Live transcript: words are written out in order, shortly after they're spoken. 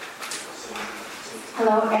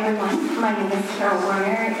Hello, everyone. My name is Carol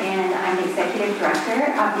Warner, and I'm the Executive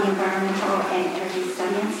Director of the Environmental and Energy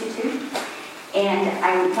Study Institute. And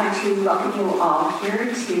I would like to welcome you all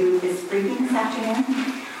here to this briefing this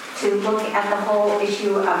afternoon to look at the whole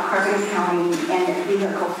issue of carbon accounting and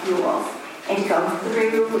vehicle fuels, and to go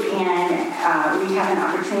through and we have an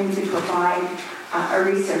opportunity to provide a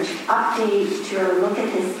research update to really look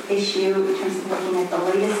at this issue in terms of looking at the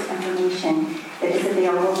latest information that is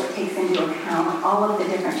available that takes into account all of the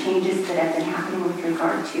different changes that have been happening with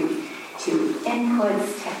regard to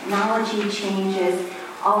inputs, technology changes,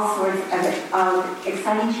 all sorts of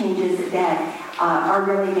exciting changes that are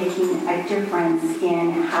really making a difference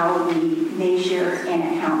in how we measure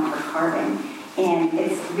and account for carbon. And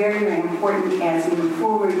it's very, very important as we move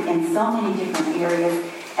forward in so many different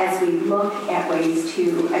areas as we look at ways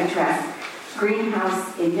to address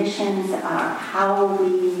greenhouse emissions, how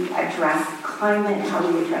we address climate, how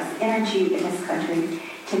we address energy in this country,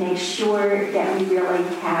 to make sure that we really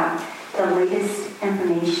have the latest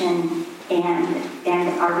information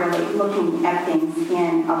and are really looking at things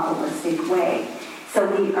in a holistic way. So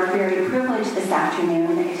we are very privileged this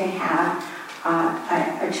afternoon to have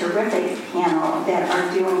a terrific panel that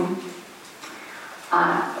are doing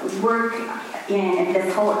work in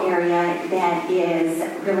this whole area that is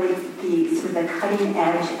really the sort of the cutting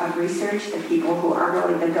edge of research, the people who are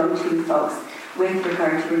really the go-to folks with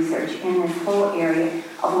regard to research in this whole area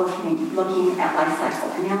of looking at life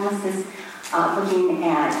cycle analysis, looking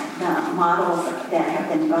at the models that have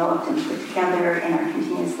been developed and put together and are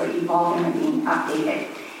continuously evolving and being updated.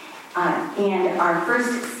 And our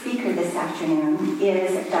first speaker this afternoon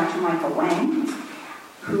is Dr. Michael Wang,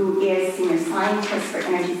 who is Senior Scientist for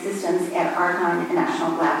Energy Systems at Argonne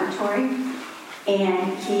National Laboratory.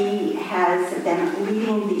 And he has been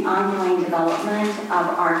leading the ongoing development of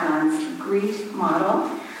Argonne's GREET model,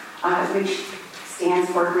 which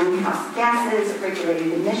stands for Greenhouse Gases,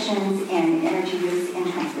 Regulated Emissions, and Energy Use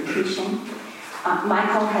in Transportation.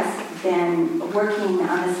 Michael has been working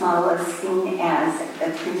on this model as seen as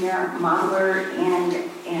the premier modeler and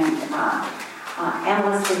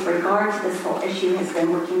analyst with regard to this whole issue, has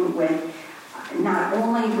been working with not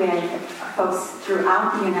only with folks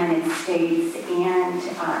throughout the United States and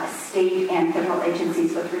state and federal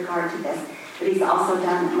agencies with regard to this, but he's also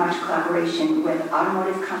done much collaboration with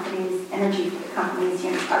automotive companies, energy companies,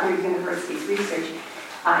 other universities, research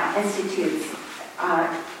institutes,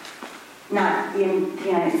 not in the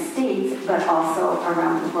United States, but also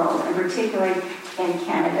around the world, and particularly in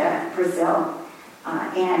Canada, Brazil,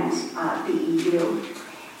 and the EU.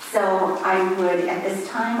 So I would, at this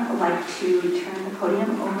time, like to turn the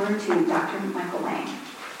podium over to Dr. Michael Wang.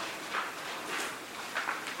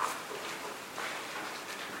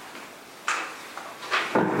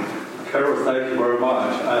 Carol, thank you very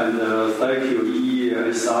much, and thank you,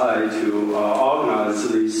 EESI, to organize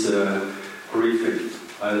this briefing.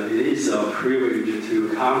 It is a privilege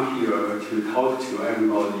to come here to talk to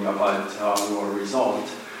everybody about our result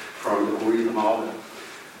from the GREET model.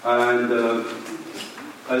 And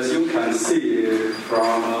as you can see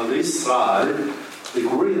from this slide, the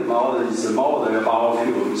GREET model is a model of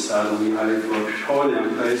biofuels, and we have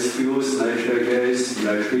petroleum-based fuels, natural gas,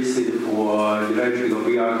 electricity for electrical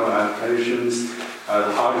vehicle applications,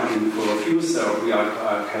 and hydrogen for fuel cell vehicle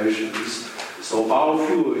applications. So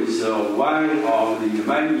biofuel is one of the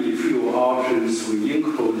many fuel options we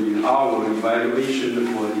include in our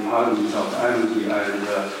evaluation for the Department of Energy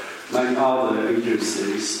and many other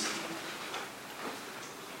agencies.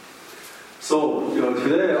 So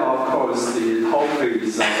today, of course, the topic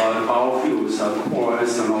is about biofuels and corn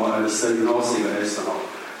ethanol and cellulosic ethanol.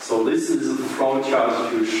 So this is the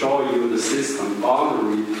flowchart to show you the system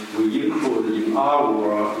boundary we include in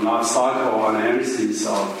our life cycle analysis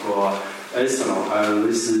of ethanol. And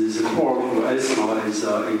this is corn fuel ethanol as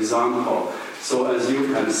an example. So as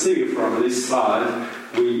you can see from this slide,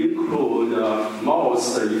 we include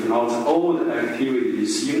most, if not all, the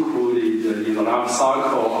activities included in the life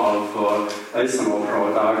cycle of ethanol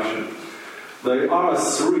production. There are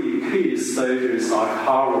three key stages I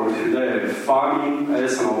cover today: farming,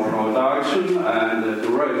 ethanol production, and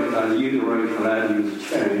direct and indirect land use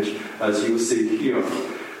change, as you see here.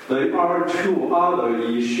 There are two other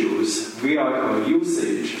issues: vehicle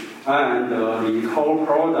usage and the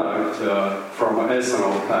co-product from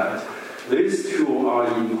ethanol plant. These two are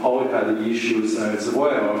important issues as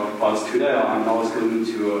well, but today I'm not going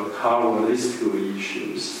to cover these two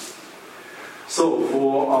issues. So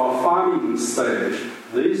for our farming stage,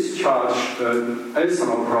 this chart,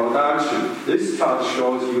 ethanol production, this chart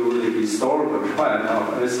shows you the historical trend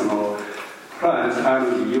of ethanol plant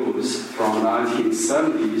energy use from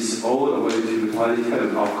 1970s all the way to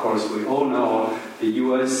 2010. Of course, we all know the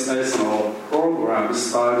U.S. ethanol program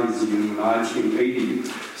started in 1980.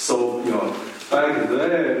 So, back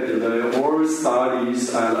then, the oil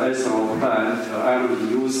studies and ethanol plant energy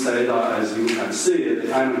use data, as you can see,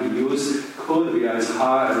 the energy use could be as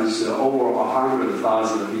high as over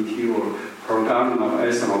 100,000 BTU per gallon of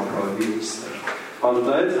ethanol produced. But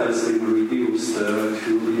that has been reduced to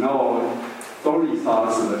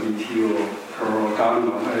 30,000 BTU per gallon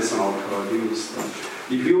of ethanol produced.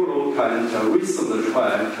 If you look at the recent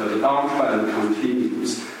trend, the downtrend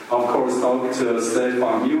continues. Of course, Dr.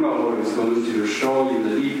 Stefan Müller is going to show you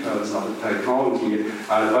the details of the technology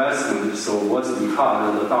advancement, so what's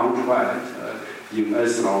behind the downtrend in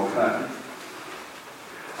ethanol plant.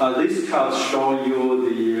 This chart shows you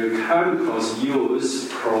the chemicals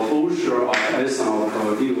used per bushel of ethanol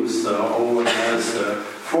produced over the last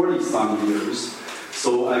 40-some years.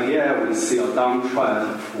 So again, we see a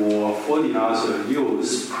downtrend for fertilizer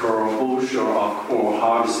use per bushel of corn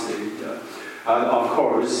harvested. And of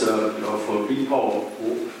course, for people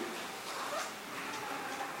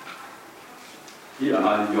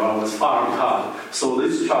I was farm hard. So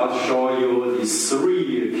this chart shows you the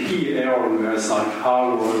three key areas that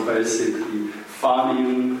cover basically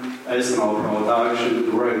farming, ethanol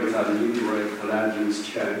production, direct and indirect land use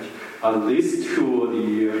change. And these two,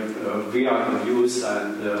 the vehicle use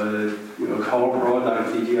and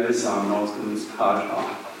co-product DGS, are not going to touch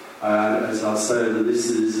on. And as I said, this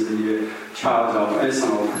is the chart of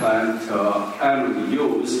ethanol plant energy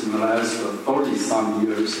use in the last 30-some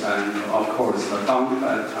years, and of course the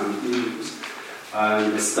downtrend continues.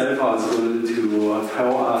 And Stefan is going to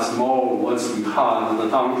tell us more what's behind the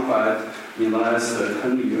downtrend in the last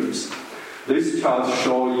 10 years. This chart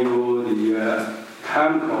shows you the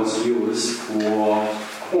chemicals used for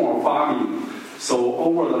corn farming. So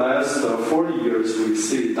over the last 40 years, we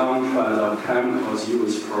see downtrend of chemicals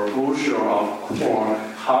used per bushel of corn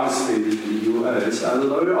harvested in the U.S. And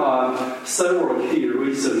there are several key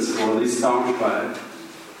reasons for this downtrend.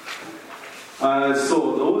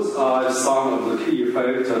 So those are some of the key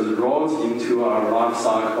factors brought into our life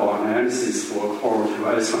cycle analysis for corn to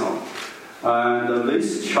ethanol. And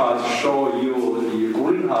this chart shows you the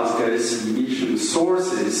greenhouse gas emission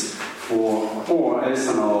sources for corn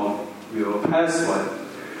ethanol pathway.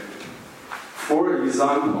 For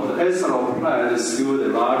example, the ethanol plant is still the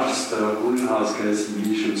largest greenhouse gas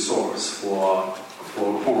emission source for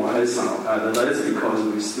corn ethanol, and that's because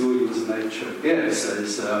we still use natural gas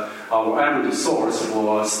as our energy source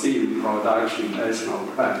for steam production ethanol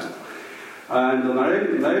plant. And the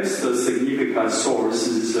next significant source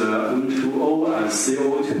is N2O and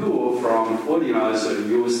CO2 from fertilizer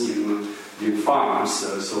used in farms.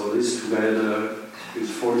 So this together is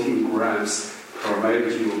 14 grams per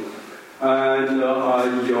megajoule.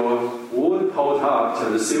 And your wood product,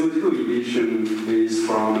 the CO2 emission is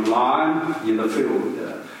from lime in the field.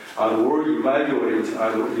 And we'll re-evaluate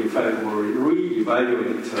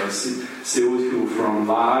CO2 from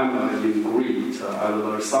lime in grid. And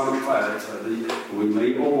there's some fact we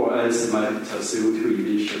may overestimate CO2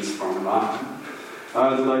 emissions from lime.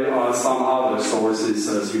 And there are some other sources,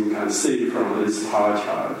 as you can see from this pie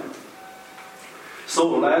chart. So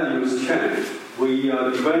land use change. We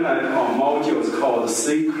developed our modules called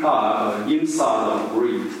C-Club inside of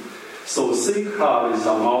grid. So C-Club is a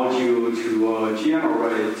module to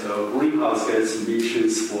generate greenhouse gas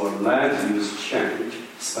emissions for land use change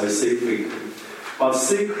specifically. But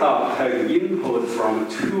C-Club takes input from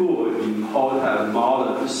two important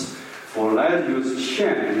models. For land use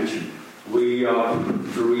change, we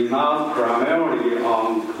rely primarily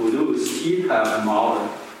on Purdue's T-type model.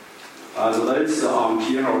 That's on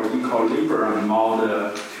general equilibrium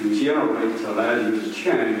model to generate land use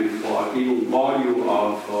change for a given volume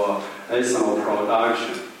of ethanol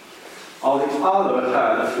production. On the other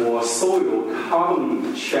hand, for soil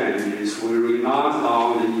carbon changes, we rely on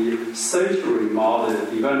the Century model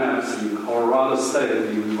developed in Colorado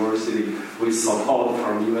State University with support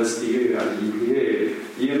from USDA and EPA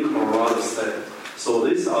in Colorado State. So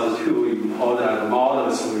these are the two important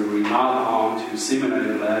models we rely on to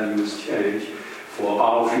simulate land use change for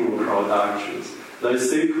biofuel productions. The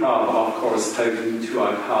C-Club, of course, takes into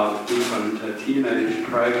account different teenage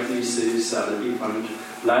practices and different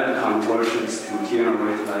land conversions to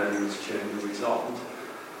generate land use change result.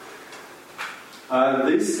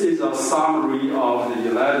 This is a summary of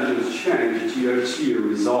the land use change GHG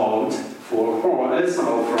result for corn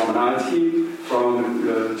ethanol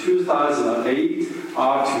from 2008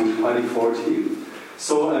 up to 2014.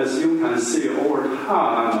 So as you can see, over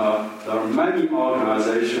time, there are many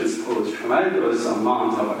organizations put tremendous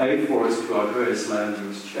amount of efforts to address land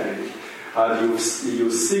use change. You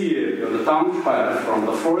see the downtrend from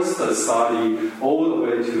the first study all the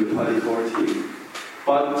way to 2014.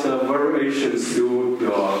 But variations still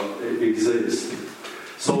exist.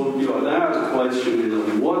 So that question is,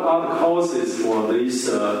 what are the causes for this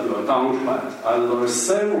downtrend? And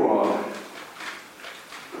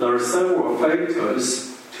there are several factors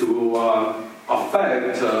to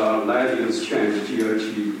affect land use change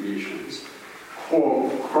GHG emissions.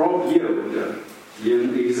 Crop yield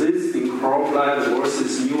in existing cropland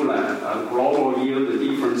versus new land, global yield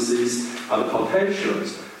differences and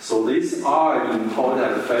potentials. So these are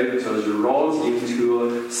important factors rolled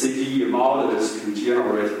into CGE models to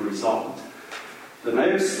generate results. The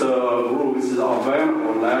next group is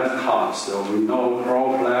available land types. So we know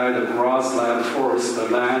cropland, grassland, forest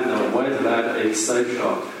land, wetland,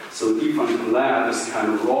 etc. So different lands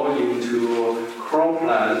can roll into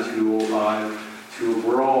cropland to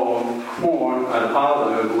grow corn and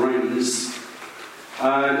other grains.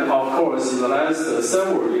 And of course, in the last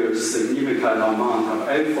several years, significant amount of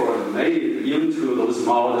effort made into those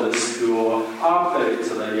models to update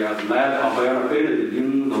the land availability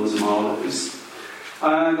in those models.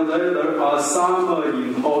 And there are some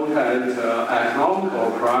important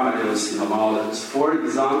economical parameters in the models. For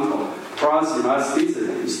example, price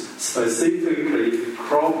elasticities, specifically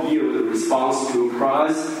crop yield response to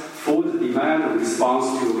price, food demand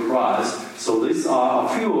response to price. So these are a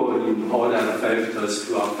few important factors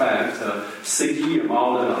to affect CGE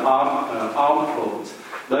model output.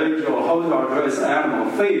 Then how to address animal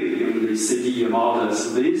feed in the CGE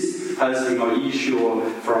models. This has been an issue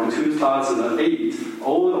from 2008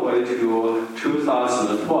 all the way to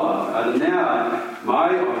 2012. And now,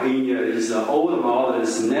 my opinion is all the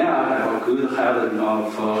models now have a good handling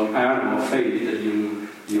of animal feed in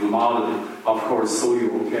modeling. Of course, soil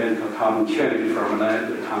organic carbon change from land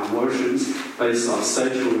conversions based on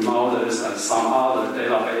statutory models and some other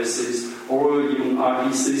databases, or even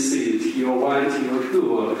IPCC Tier 1, Tier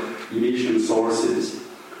 2 emission sources.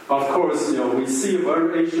 Of course, we see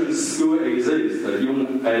variations still exist,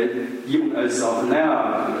 even as of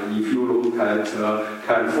now. If you look at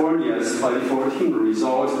California's 2014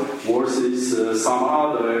 results versus some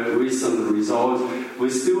other recent results, we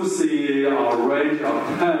still see a range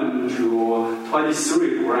of 10 to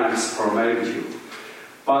 23 grams per magnitude.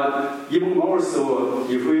 But even more so,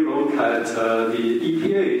 if we look at the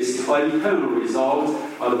EPA's 2010 result,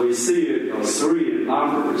 we see three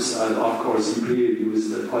numbers, and of course EPA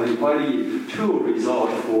used the 2022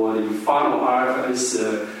 result for the final IFS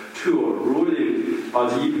 2 ruling,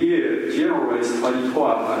 but EPA generates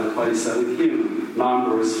 2012 and 2017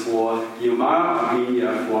 numbers for, in my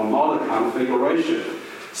opinion, for model configuration.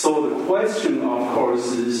 So the question, of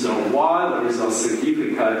course, is why there is a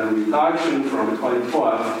significant reduction from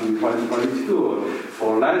 2012 to 2022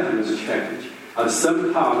 for land use change. At the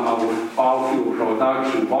same time, our biofuel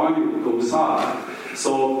production volume goes up.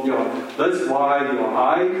 So that's why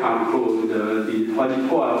I conclude the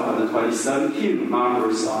 2012 and the 2017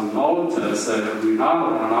 numbers are not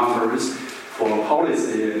reliable numbers for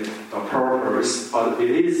policy purpose, but it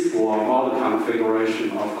is for model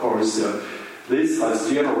configuration, of course. This has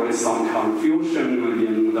generated some confusion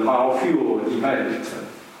in the biofuel debate.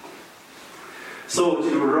 So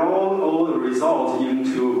to roll all the results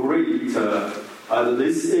into grid,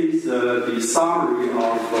 this is the summary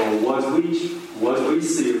of what we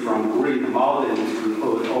see from grid modeling to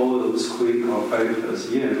put all those critical factors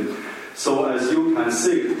in. So as you can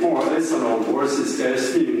see, for ethanol versus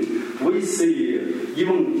gasoline, we see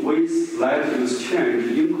even with land use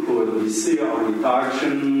change input, we see a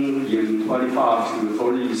reduction in 25 to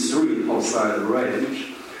 33% range.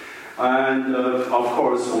 And of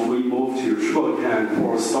course, when we move to sugarcane,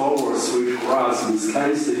 forest or switchgrass, in these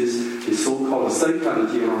cases, the so-called second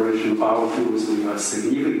generation biofuels, we have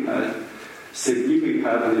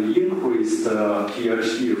significantly increased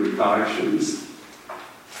GHG reductions.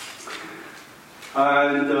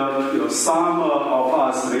 And some of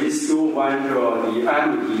us may still wonder the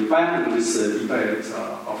energy balance debate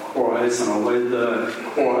of core ethanol, whether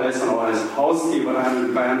core ethanol has positive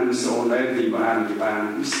energy balance or negative energy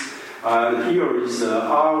balance. Here is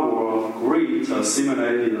our grid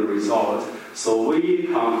simulated result. So we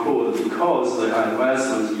conclude because the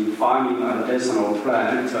advancement in farming an ethanol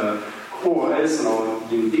plant, core ethanol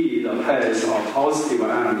indeed has a positive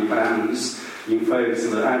energy balance. In fact,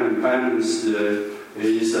 the energy balance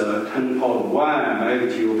is 10.1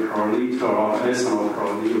 magnitude per liter of ethanol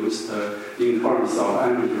produced. In terms of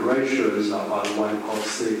energy ratios, about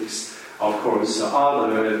 1.6. Of course,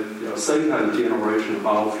 other second generation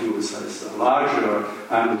biofuels has a larger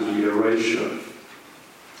energy ratio.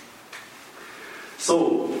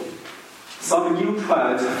 So, some new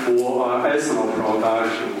trends for ethanol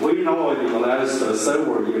production. We know in the last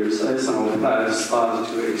several years, ethanol plants started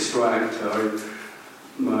to extract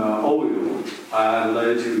oil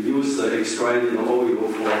and to use the extracted oil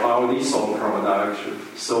for biodiesel production.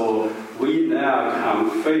 So we now can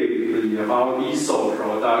feed the biodiesel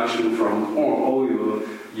production from corn oil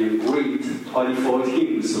in GREET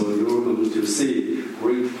 2014. So you're going to see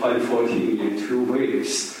GREET 2014 in 2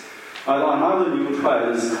 weeks. And another new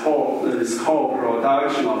trend is called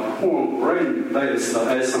production of corn grain-based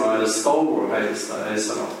ethanol and store-based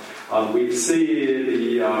ethanol. We see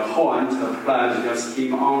the point plant just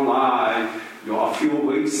came online a few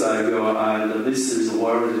weeks ago, and this is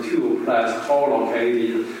where the 2 plants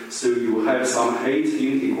co-located, so you have some heat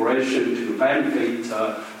integration to benefit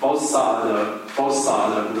both sides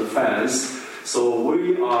of the fence. So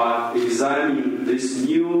we are examining this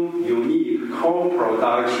new, unique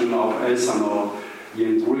co-production of ethanol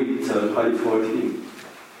in GREET 2014.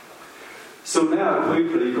 So now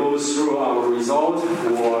quickly go through our result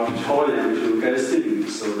for petroleum to gasoline.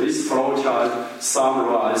 So this flowchart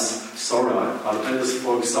summarizes, let's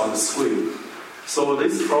focus on the screen. So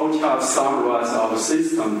this flowchart summarizes our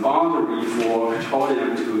system boundary for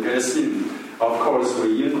petroleum to gasoline. Of course,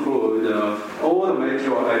 we include all the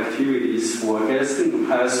major activities for gasoline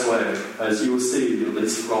pathway, as you see in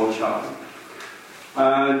this flowchart.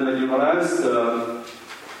 And in the last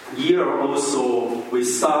year also, we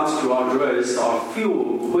start to address a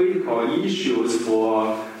few critical issues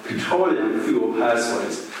for petroleum fuel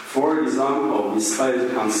pathways. For example, we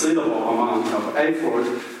spent considerable amount of effort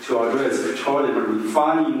to address petroleum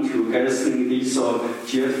refining to gasoline, diesel,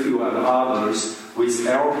 jet fuel, and others, with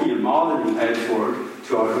LP modeling effort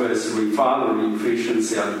to address refinery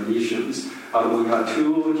efficiency and emissions. And we have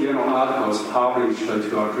 2 journal articles published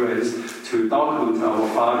to document our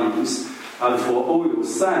findings. And for oil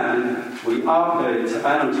sand, we update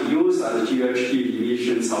energy use and GHG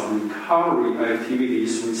emissions of recovery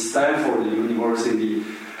activities with Stanford University.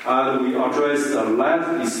 And we address the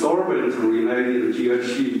lead disturbance-related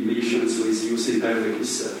GHG emissions with UC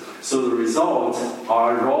Davis. So the results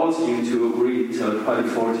are rolled into GREET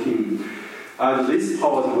 2014. At this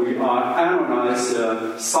point, we are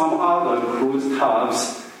analyzing some other crude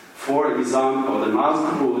types. For example, the North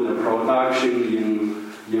crude production in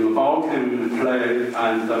Balkan play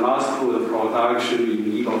and the North crude production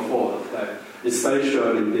in Eagle Ford play,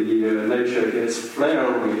 especially the nature gas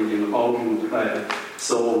flaring in Balkan play.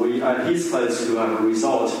 So we anticipate to have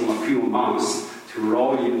results in a few months to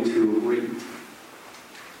roll into GREET.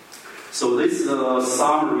 So this is a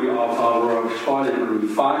summary of our petroleum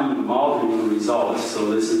refining modeling results.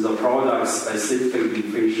 So this is the product-specific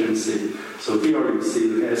efficiency. So here you see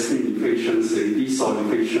the gasoline efficiency, diesel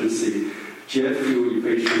efficiency, jet fuel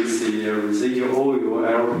efficiency, residual oil,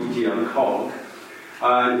 LPG, and coke.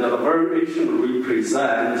 And the variation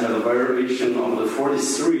represents the variation of the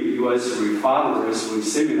 43 U.S. refineries we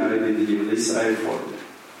simulated in this effort.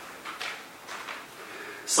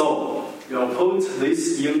 So, put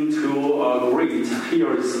this into GREET.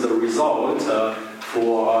 Here is the result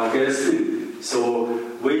for gasoline. So,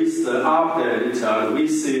 with the update, we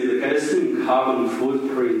see the gasoline carbon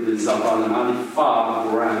footprint is about 95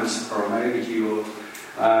 grams per megajoule.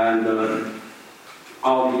 And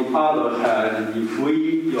on the other hand, if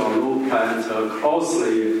we look at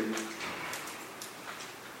closely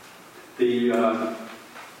the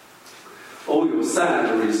oil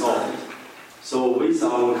sand result, so with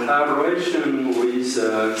our collaboration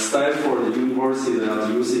with Stanford University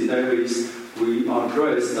and UC Davis, we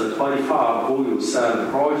addressed the 25 oil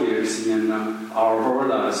sand projects in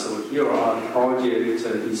Alberta. So here are the project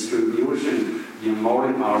distribution in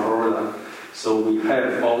northern Alberta. So we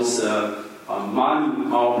have both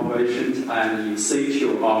mining operations and in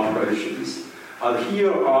situ operations. And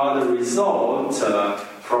here are the results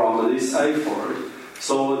from this effort.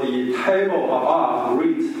 So the table above,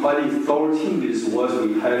 GREET 2013, is what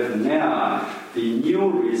we have now. The new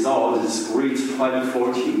result is GREET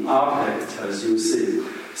 2014 update, as you see.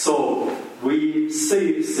 So we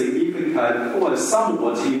see significant or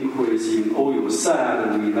somewhat increase in oil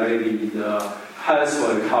sand related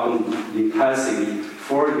pathway carbon intensity.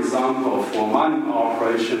 For example, for mining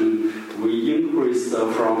operation, we increased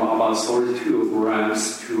from about 32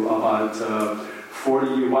 grams to about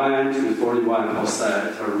 41 to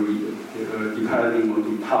 41%, depending on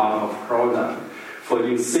the type of product. For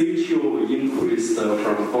in situ, we increased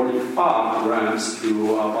from 45 grams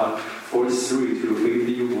to about 43 to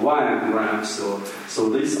 51 grams. So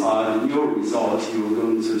these are the new results you're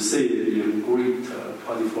going to see in GREAT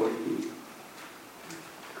 2014.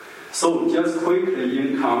 So just quickly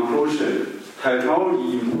in conclusion,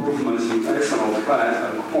 technology improvements in ethanol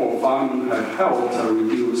plant and corn farming have helped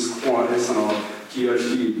reduce corn ethanol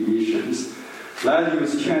GHG emissions. Land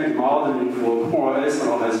use change modeling for corn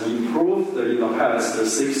ethanol has improved in the past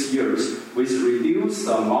 6 years with reduced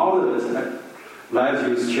moderate land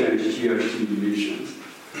use change GHG emissions.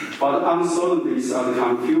 But uncertainties and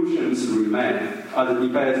confusions remain, and the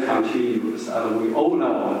debate continues, and we all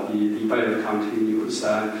know the debate continues.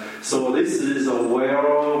 So this is where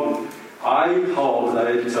I hope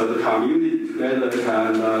that the community together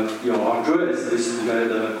can address this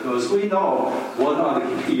together, because we know what are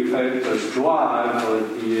the key factors drive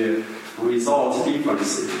the result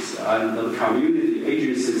differences, and the community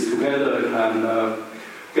agencies together can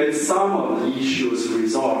get some of the issues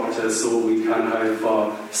resolved, so we can have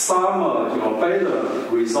some better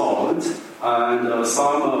results and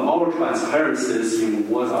some more transparencies in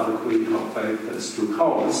what are the critical factors to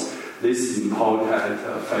cause this important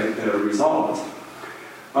factor result.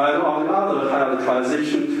 And on the other hand, the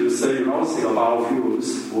transition to cellulosic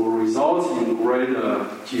biofuels will result in greater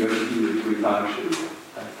GHG reduction.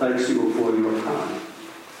 Thank you for your time.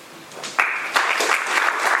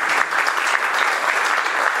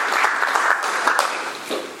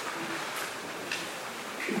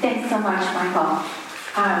 Thanks so much, Michael.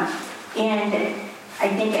 And I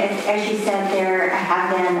think, as you said, there have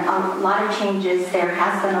been a lot of changes. There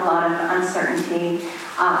has been a lot of uncertainty,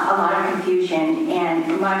 a lot of confusion,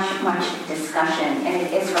 and much discussion. And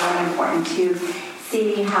it is really important to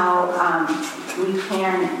see how we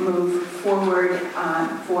can move forward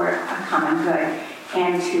for a common good,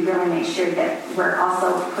 and to really make sure that we're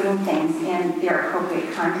also putting things in their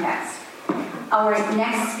appropriate context. Our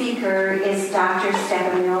next speaker is Dr.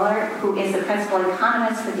 Stefan Miller, who is the principal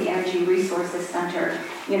economist for the Energy Resources Center,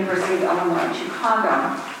 University of Illinois,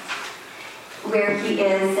 Chicago, where he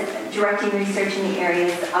is directing research in the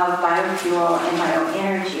areas of biofuel and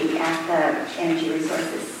bioenergy at the Energy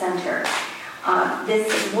Resources Center. This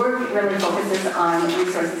work really focuses on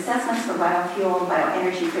resource assessments for biofuel,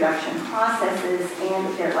 bioenergy production processes,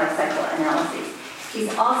 and their life cycle analyses.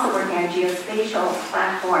 He's also working on a geospatial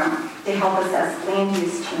platform to help assess land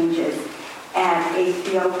use changes at a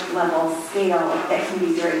field level scale that can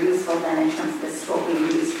be very useful then in terms of the scope being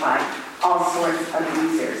used by all sorts of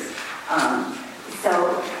users.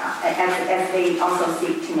 As they also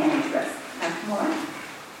seek to manage risk. Dr. Moore?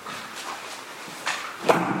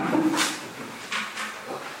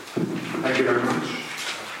 Thank you very much.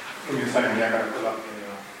 Give me a second, yeah, I got to pull up the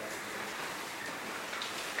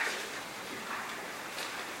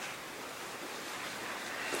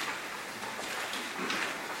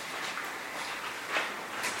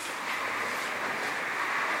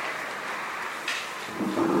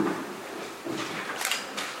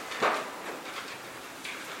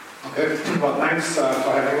Okay, well, thanks for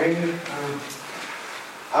having me.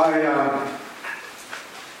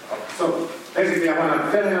 So basically, I want to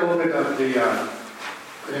fill in a little bit of the,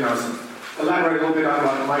 elaborate a little bit on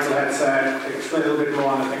what Michael had said, explain a little bit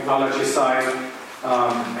more on the technology side,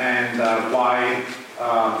 and why,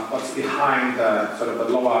 what's behind the sort of the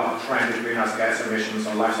lower trend in greenhouse gas emissions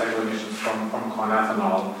or life cycle emissions from corn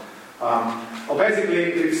ethanol. Well,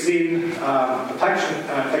 basically, we've seen production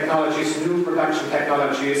technologies, new production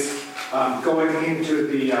technologies going into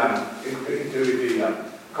the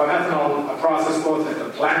corn ethanol process, both at the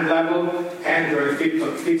plant level and during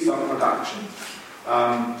feedstock production.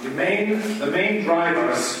 The main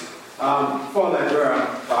drivers for that were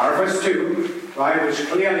the harvest too, right, which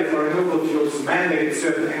clearly for renewable fuels mandated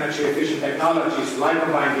certain energy efficient technologies like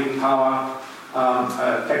combined heat and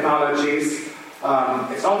power technologies.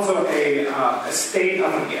 It's also a state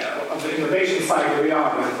of the innovation cycle we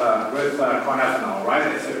are with corn ethanol, right?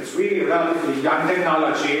 It's really a relatively young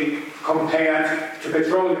technology compared to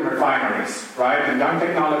petroleum refineries, right? And young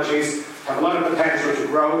technologies have a lot of potential to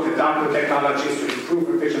grow, to adopt new technologies, to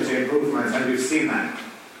improve efficiency improvements, and we've seen that.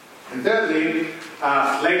 And thirdly,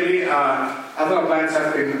 lately, ethanol plants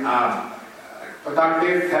have been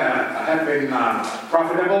productive, have been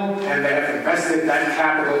profitable, and they have invested that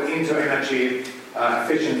capital into energy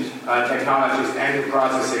efficient technologies and new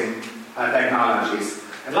processing technologies.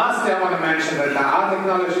 And lastly, I want to mention that there are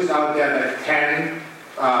technologies out there that can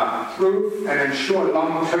prove and ensure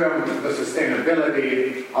long-term the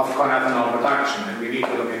sustainability of corn ethanol production, and we need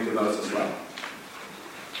to look into those as well.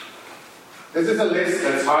 This is a list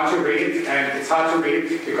that's hard to read, and it's hard to read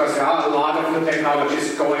because there are a lot of new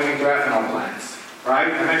technologies going into ethanol plants,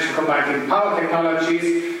 right? I mentioned combined heat power technologies,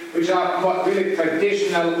 which are really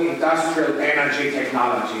traditional industrial energy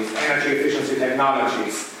technologies, energy efficiency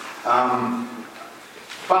technologies.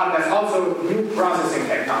 But there's also new processing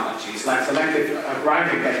technologies like selective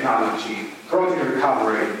grinding technology, protein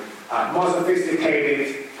recovery, more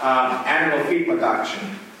sophisticated animal feed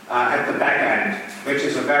production at the back end, which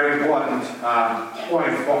is a very important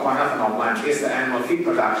point for corn ethanol plant, is the animal feed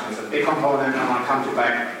production. It's a big component, and I'll come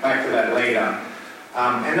back to that later.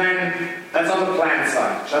 And then that's on the plant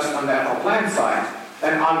side, just on the ethanol plant side.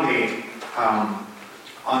 Then on the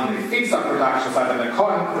feedstock production side, on the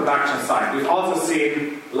corn production side, we've also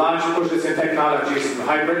seen large pushes in technologies in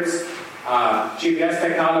hybrids, GPS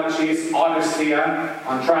technologies, auto steer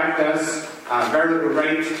on tractors, variable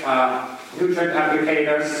rate nutrient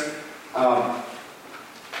applicators,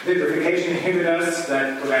 nitrification inhibitors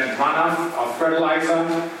that prevent runoff of fertilizer.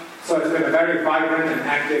 So it's been a very vibrant and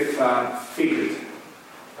active field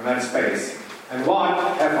in that space. And what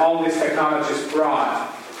have all these technologies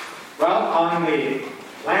brought? Well, on the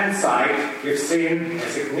land side, we've seen a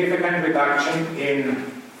significant reduction in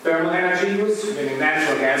thermal energy use, meaning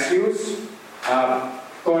natural gas use.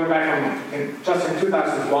 Going back just in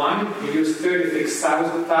 2001, we used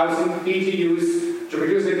 36,000 BTUs to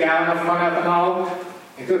produce a gallon of corn ethanol.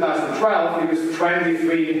 In 2012, we used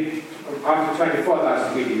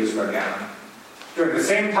 24,000 BTUs per gallon. During the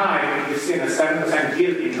same time, we've seen a 7%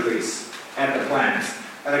 yield increase at the plants.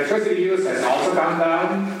 Electricity use has also gone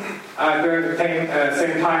down during the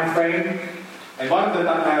same time frame. And one of the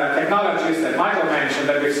technologies that Michael mentioned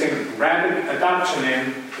that we've seen rapid adoption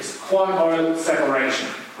in is corn oil separation,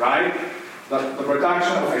 right? The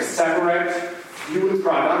production of a separate fuel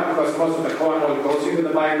product, because most of the corn oil goes into the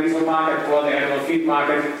biodiesel market or the animal feed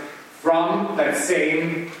market from that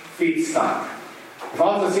same feedstock. We've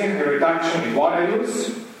also seen a reduction in water use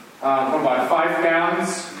from about 5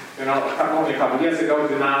 gallons, only a couple of years ago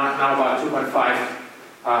to now about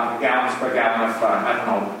 2.5 gallons per gallon of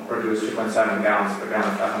ethanol produced, 2.7 gallons per gallon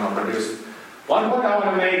of ethanol produced. One point I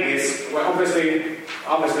want to make is we're obviously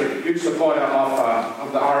a huge supporter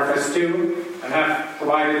of the RFS2 and have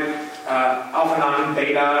provided off and on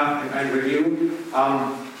data and review.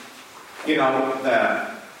 The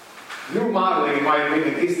new modeling, in my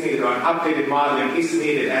opinion, is needed, or an updated modeling is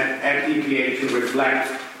needed at EPA to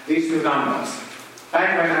reflect these new numbers.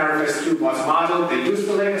 Back when RFS2 was modeled, they used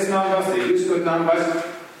the latest numbers, they used good numbers,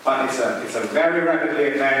 but it's a very rapidly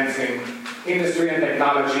advancing industry and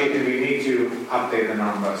technology, and we need to update the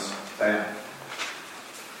numbers there.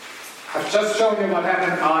 I've just shown you what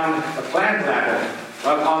happened on the plant level,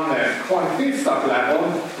 but on the corn feedstock level,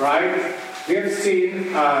 right? We have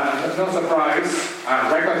seen, no surprise,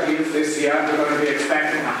 record yields this year. We're going to be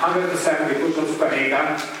expecting 170 bushels per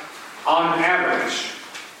acre on average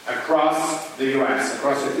across the U.S.,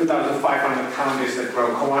 across the 2,500 counties that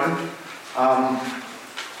grow corn.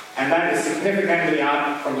 And that is significantly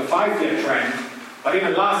up from the 5-year trend. But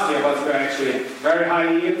even last year was actually very high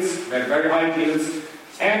yields, we had very high yields.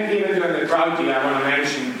 And even during the drought year, I want to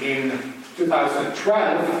mention, in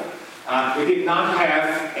 2012, we did not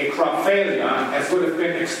have a crop failure as would have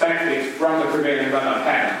been expected from the prevailing weather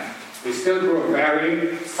pattern. We still grew a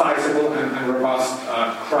very sizable and robust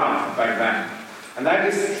crop back then. And that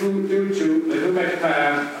is true due to the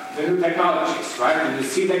new technologies, right? The new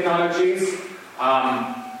seed technologies,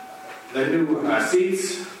 the new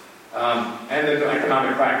seeds, and the new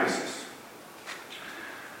economic practices.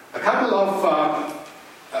 A couple of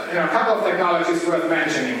technologies worth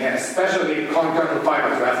mentioning here, especially corn kernel fiber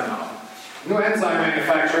to ethanol. New enzyme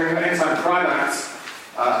manufacturing, new enzyme products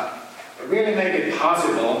really make it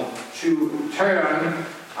possible to turn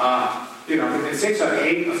within 6 or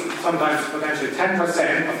 8, or sometimes potentially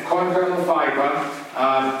 10% of corn kernel fiber,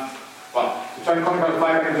 to turn corn kernel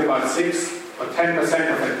fiber into about 6 or 10%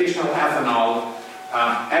 of additional ethanol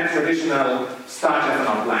at traditional starch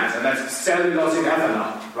ethanol plants. And that's cellulosic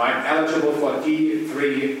ethanol, right? Eligible for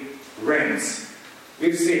D3 RINs.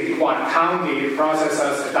 We've seen Quad County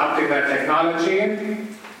processors adopting that technology.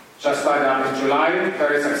 Just started up in July,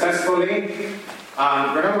 very successfully.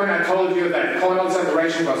 Remember when I told you that corn oil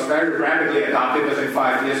separation was very rapidly adopted within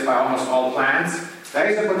 5 years by almost all plants? There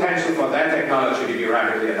is a potential for that technology to be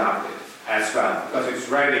rapidly adopted as well, because it's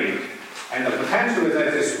ready. And the potential with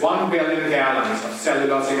that is 1 billion gallons of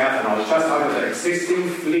cellulosic ethanol just out of the existing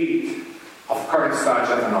fleet of current starch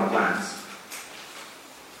ethanol plants.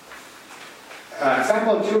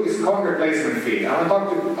 Example 2 is corn replacement feed. I want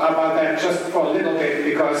to talk about that just for a little bit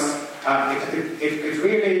because it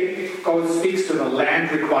really speaks to the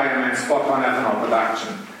land requirements for corn ethanol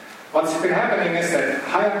production. What's been happening is that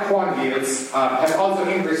higher corn yields have also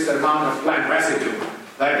increased the amount of plant residue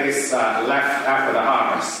that is left after the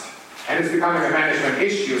harvest. And it's becoming a management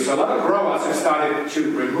issue. So a lot of growers have started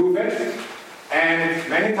to remove it. And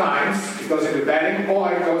many times it goes into bedding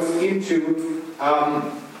or it goes into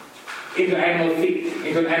animal feed.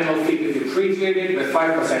 If you treat it with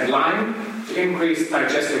 5% lime to increase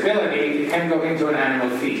digestibility, it can go into an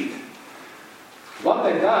animal feed. What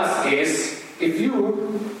that does is,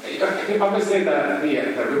 obviously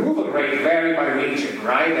the removal rate vary by region,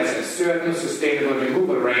 right? There's a certain sustainable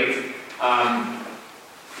removal rate.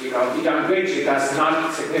 Young grape does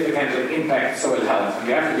not significantly impact soil health, and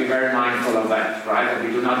we have to be very mindful of that, right? And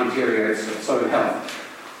we do not deteriorate soil health.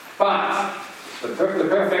 But the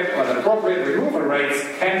perfect or the appropriate removal rates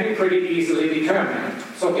can be pretty easily determined.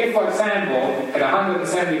 So if, for example, at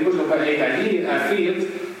 170 bushel per acre field,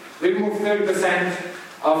 we remove 30%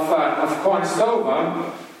 of corn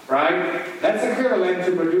stover, right? That's equivalent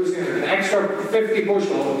to producing an extra 50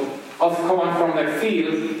 bushel of corn from that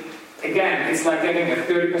field. Again, it's like getting a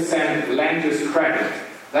 30% land use credit.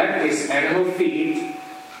 That is animal feed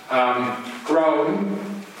grown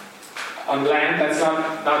on land that's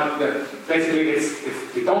not basically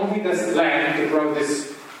we don't need this land to grow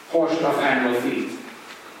this portion of animal feed.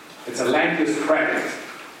 It's a land use credit.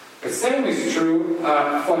 The same is true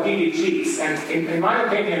for DDGs, and in my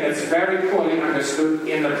opinion, it's very poorly understood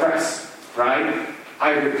in the press, right?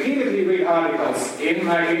 I repeatedly read articles in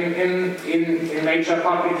major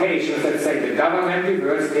publications that say the government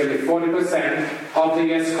diverts nearly 40% of the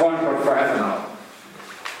U.S. corn crop for ethanol.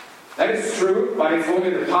 That is true, but it's only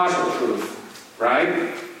the partial truth,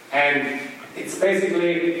 right? And it's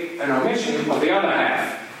basically an omission of the other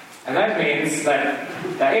half. And that means that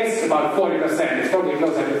there is about 40%, it's probably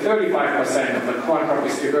closer to 35% of the corn crop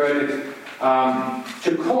is diverted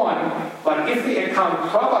to corn, but if we account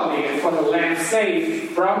properly for the land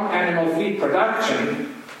saved from animal feed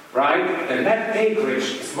production, right, the net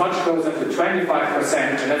acreage is much closer to 25%,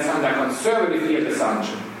 and that's under conservative yield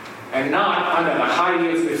assumption, and not under the high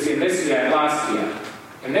yields we've seen this year and last year.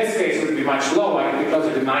 In this case, it would be much lower, it would be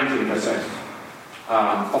closer to 19%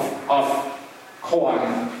 of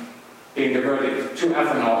corn being diverted to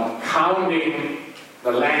ethanol, counting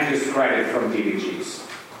the land use credit from DDGs.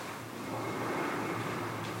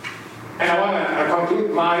 And I want to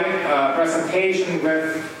conclude my presentation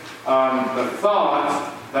with the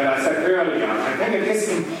thought that I said earlier. I think it is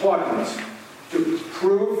important to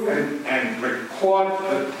prove and record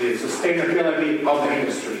the sustainability of the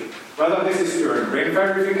industry. Whether this is through RIN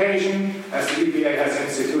verification, as the EPA has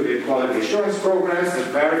instituted quality assurance programs that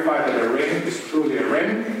verify that a RIN is truly a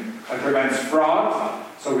RIN and prevents fraud.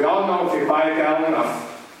 So we all know if we buy a gallon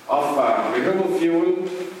of renewable fuel,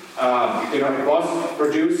 it was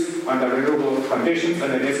produced under renewable conditions,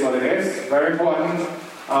 and it is what it is. Very important.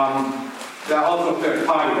 There are also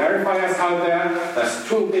third-party verifiers out there. There's a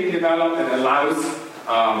tool being developed that allows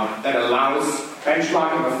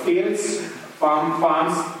benchmarking of fields,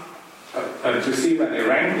 farms, to see where they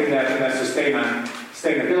rank in their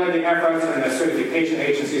sustainability efforts, and there's certification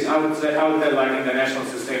agencies out there like International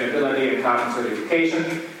Sustainability and Carbon Certification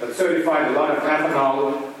that certified a lot of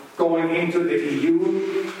ethanol going into the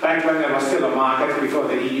EU back when there was still a market before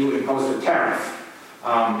the EU imposed a tariff.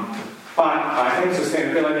 But I think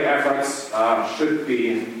sustainability efforts should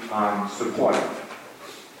be supported.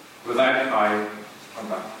 With that, I'm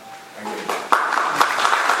done. Thank you.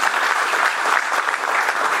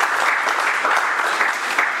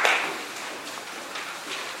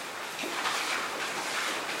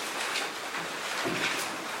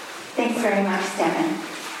 Thanks very much, Stefan.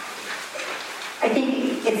 I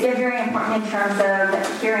think it's very important in terms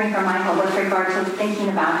of hearing from Michael with regard to thinking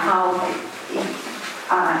about how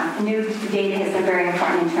new data has been very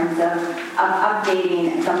important in terms of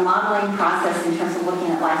updating the modeling process in terms of looking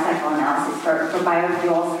at life cycle analysis for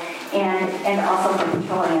biofuels and also for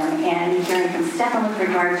petroleum, and hearing from Stefan with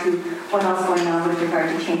regard to what else going on with regard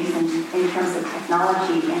to changes in terms of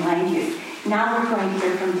technology and land use. Now we're going to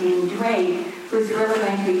hear from Dean Drake, who's really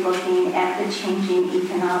going to be looking at the changing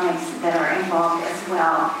economics that are involved as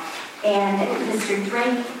well. And Mr.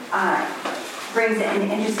 Drake brings an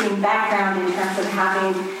interesting background in terms of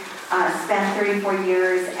having spent 34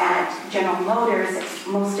 years at General Motors,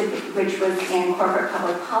 most of which was in corporate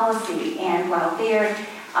public policy. And while there,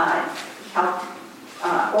 helped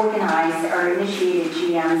organize or initiated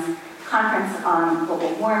GM's conference on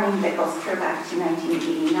global warming that goes clear back to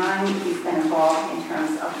 1989. He's been involved in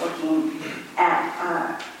terms of looking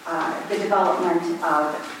at the development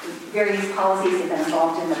of various policies. He's been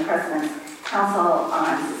involved in the President's Council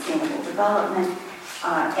on Sustainable Development,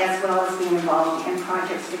 as well as being involved in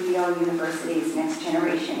projects with Yale University's Next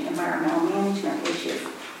Generation Environmental Management issues.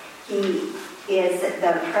 He is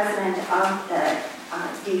the president of the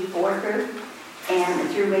D4 group, and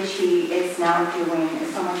through which he is now doing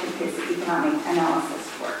so much of his economic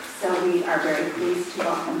analysis work. So we are very pleased to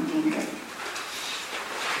welcome Dean Drake.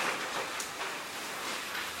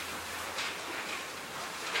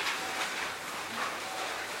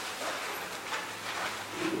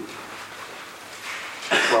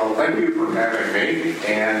 Well, thank you for having me,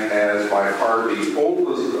 and as by far the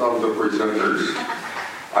oldest of the presenters,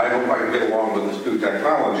 I hope I can get along with this new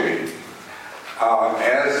technology.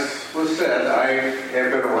 As was said, I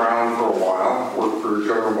have been around for a while, worked for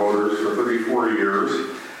General Motors for 34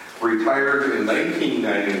 years, retired in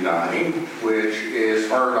 1999, which is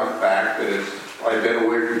far enough back that I've been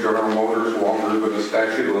away from General Motors longer than the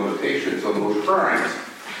statute of limitations on those crimes.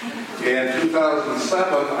 In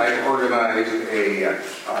 2007, I organized a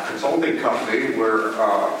consulting company where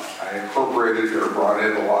I incorporated or brought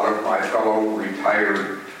in a lot of my fellow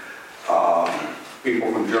retired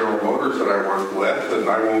people from General Motors that I worked with, and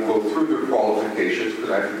I won't go through their qualifications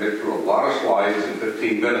because I have to get through a lot of slides in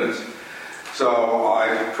 15 minutes. So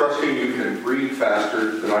I'm trusting you can read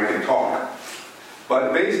faster than I can talk.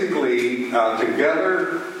 But basically,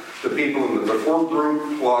 together, the people in the Before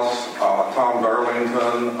Group plus Tom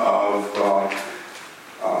Darlington of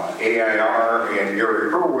AIR and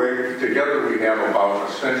Gary Herwig, together we have about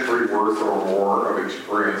a century worth or more of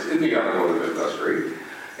experience in the automotive industry.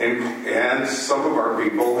 And some of our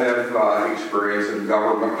people have experience in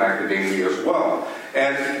government and academia as well.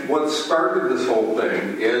 And what started this whole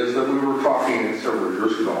thing is that we were talking several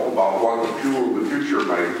years ago about what the fuel of the future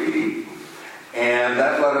might be. And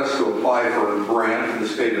that led us to apply for a grant in the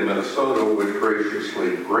state of Minnesota, which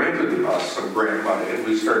graciously granted us some grant money. And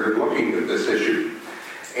we started looking at this issue.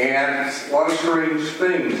 And a lot of strange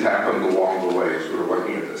things happened along the way as we were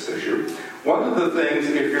looking at this issue. One of the things,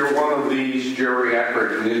 if you're one of these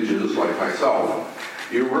geriatric ninjas like myself,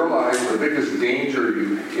 you realize the biggest danger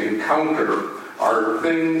you encounter are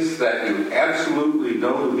things that you absolutely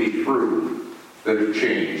know to be true that have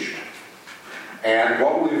changed. And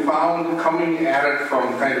what we found coming at it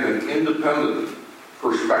from kind of an independent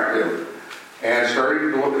perspective and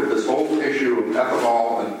starting to look at this whole issue of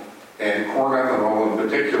ethanol and corn ethanol in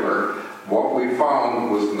particular, what we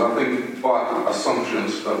found was nothing but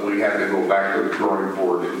assumptions that we had to go back to the drawing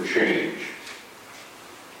board and change.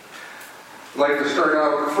 I'd like to start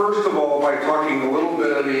out, first of all, by talking a little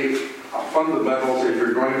bit of the fundamentals if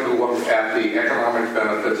you're going to look at the economic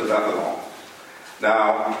benefits of ethanol.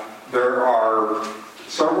 Now, there are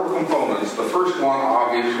several components. The first one,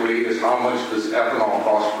 obviously, is how much does ethanol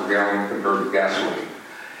cost per gallon compared to gasoline.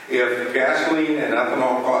 If gasoline and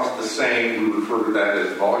ethanol cost the same, we refer to that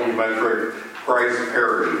as volumetric price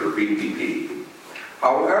parity, or VPP.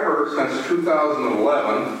 However, since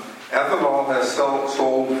 2011, ethanol has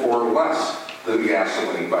sold for less than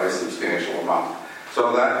gasoline by a substantial amount.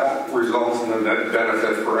 So that results in a net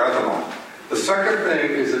benefit for ethanol. The second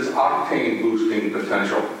thing is its octane boosting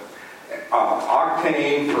potential.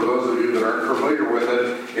 Octane, for those of you that aren't familiar with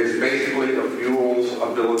it, is basically a fuel's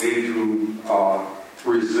ability to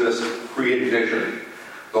resist pre-ignition.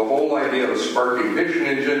 The whole idea of a spark ignition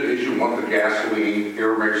engine is you want the gasoline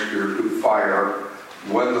air mixture to fire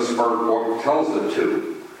when the spark plug tells it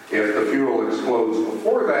to. If the fuel explodes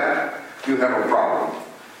before that, you have a problem.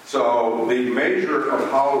 So the measure of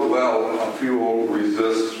how well a fuel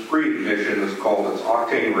resists pre-ignition is called its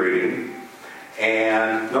octane rating.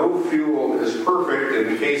 And no fuel is perfect.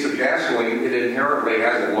 In the case of gasoline, it inherently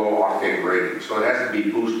has a low octane rating, so it has to be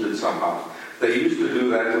boosted somehow. They used to do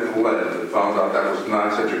that with lead, but found out that was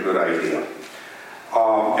not such a good idea.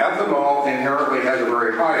 Ethanol inherently has a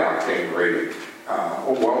very high octane rating,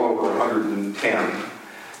 well over 110.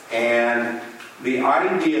 And the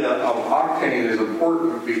idea of octane is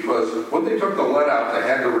important because when they took the lead out, they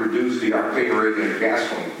had to reduce the octane rating of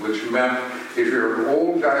gasoline, which meant if you're an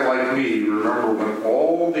old guy like me, you remember when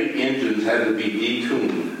all the engines had to be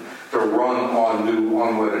detuned to run on new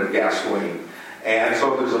unleaded gasoline. And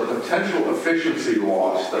so there's a potential efficiency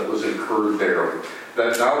loss that was incurred there.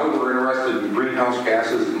 That now that we're interested in greenhouse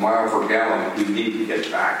gases and mile per gallon, we need to get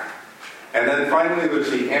back. And then finally, there's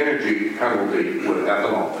the energy penalty with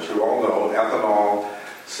ethanol. As you all know, ethanol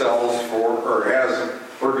sells for, or has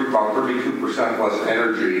about 32% less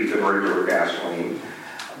energy than regular gasoline,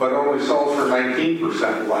 but only sells for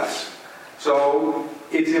 19% less. So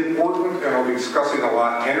it's important, and I'll be discussing a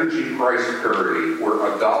lot, energy price parity, where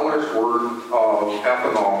 $1's worth of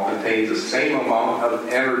ethanol contains the same amount of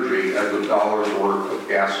energy as $1's worth of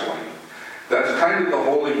gasoline. That's kind of the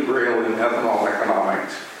holy grail in ethanol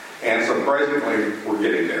economics, and surprisingly, we're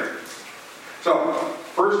getting there. So,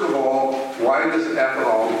 first of all, why does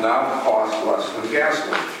ethanol now cost less than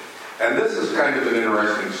gasoline? And this is kind of an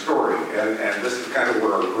interesting story, and this is kind of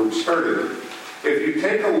where our group started. If you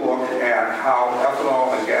take a look at how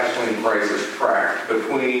ethanol and gasoline prices track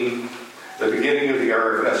between the beginning of the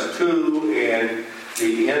RFS2 and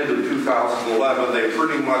the end of 2011, they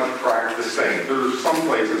pretty much track the same. There's some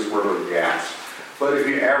places where there are gaps, but if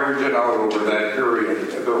you average it out over that period,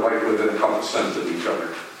 they're like within a couple cents of each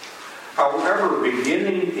other. However,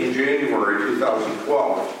 beginning in January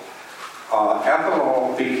 2012,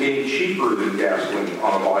 ethanol became cheaper than gasoline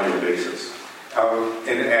on a volume basis.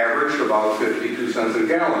 And averaged about 52 cents a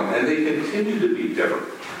gallon, and they continue to be different.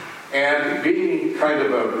 And being kind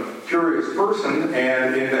of a curious person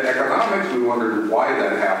and into economics, we wondered why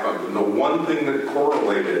that happened. And the one thing that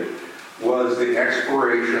correlated was the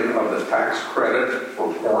expiration of the tax credit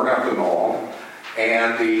for corn ethanol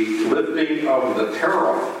and the lifting of the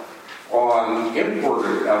tariff on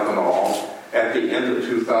imported ethanol at the end of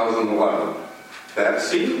 2011. That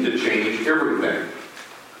seemed to change everything.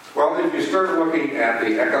 Well, if you start looking at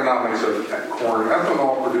the economics of corn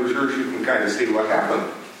ethanol producers, you can kind of see what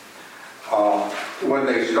happened. When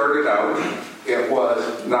they started out, it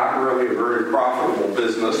was not really a very profitable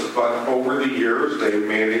business, but over the years, they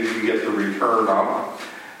managed to get the return up,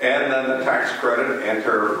 and then the tax credit and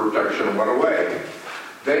tariff protection went away.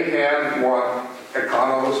 They had what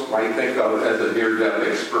economists might think of as a near-death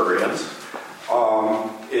experience.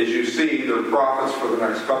 As you see, their profits for the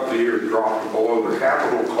next couple of years dropped below the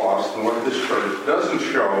capital cost, and what this chart doesn't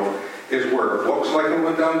show is where it looks like it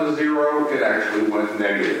went down to zero, it actually went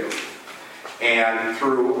negative. And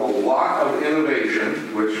through a lot of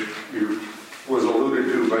innovation, which was alluded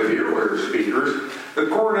to by the earlier speakers, the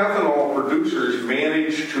corn ethanol producers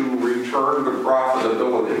managed to return to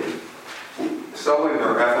profitability, selling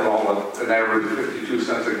their ethanol at an average of 52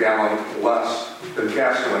 cents a gallon less than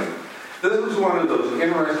gasoline. This is one of those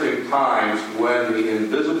interesting times when the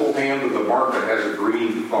invisible hand of the market has a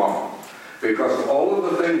green thumb, because all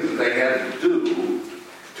of the things that they had to do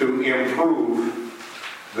to improve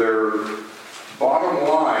their bottom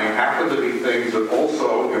line happen to be things that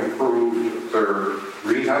also improved their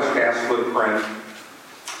greenhouse gas footprint.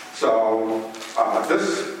 So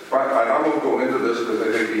I won't go into this because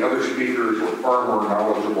I think the other speakers were far more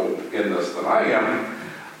knowledgeable in this than I am.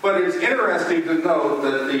 But it's interesting to note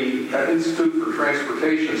that the Institute for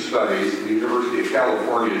Transportation Studies, the University of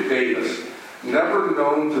California, Davis, never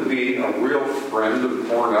known to be a real friend of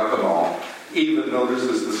corn ethanol, even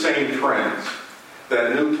notices the same trends.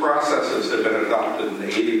 That new processes have been adopted in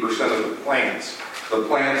 80% of the plants. The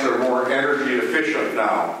plants are more energy efficient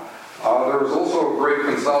now. There was also a great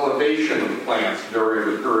consolidation of plants during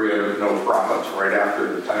the period of no profits right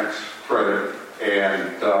after the tax credit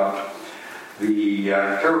and the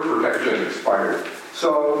tariff protection expired.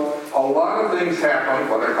 So a lot of things happened,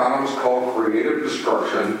 what economists call creative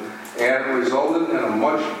destruction, and it resulted in a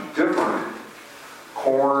much different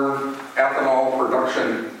corn ethanol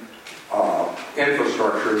production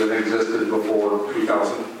infrastructure that existed before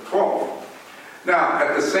 2012. Now,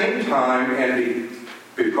 at the same time, and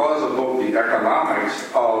because of both the economics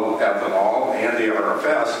of ethanol and the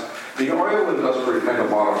RFS, the oil industry kind of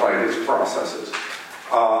modified its processes.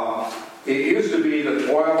 It used to be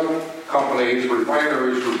that oil companies,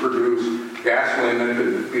 refineries would produce gasoline that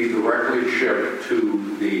could be directly shipped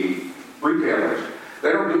to the retailers.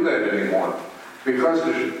 They don't do that anymore. Because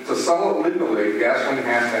to sell it legally, gasoline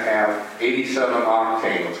has to have 87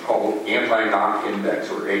 octane, what's called anti-knock index,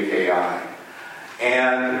 or AKI.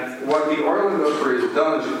 And what the oil industry has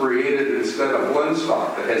done is created instead of blend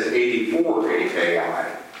stock that has 84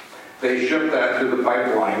 AKI. They ship that to the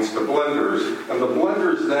pipelines to blenders, and the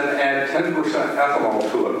blenders then add 10% ethanol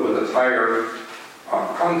to it with its higher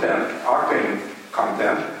octane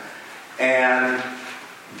content, and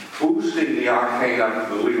boosting the octane up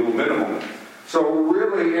to the legal minimum. So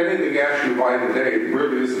really, any of the gas you buy today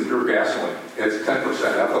really isn't pure gasoline. It's 10%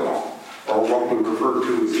 ethanol, or what we refer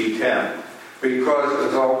to as E10. Because,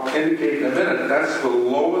 as I'll indicate in a minute, that's the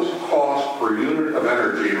lowest cost per unit of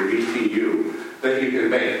energy, or BTU, that you can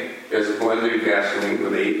make, is blending gasoline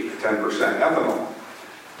with 8 to 10% ethanol.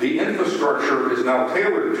 The infrastructure is now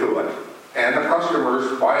tailored to it, and the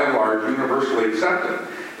customers, by and large, universally accept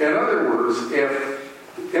it. In other words, if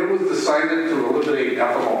it was decided to eliminate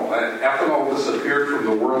ethanol, and ethanol disappeared from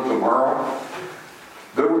the world tomorrow,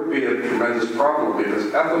 there would would be a tremendous problem because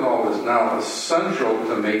ethanol is now essential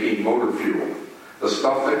to making motor fuel. The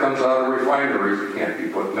stuff that comes out of refineries can't be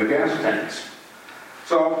put in the gas tanks.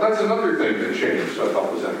 So that's another thing that changed I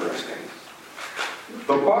thought was interesting.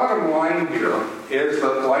 The bottom line here is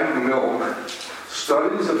that, like milk,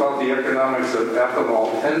 studies about the economics of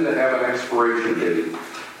ethanol tend to have an expiration date.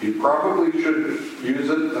 You probably shouldn't use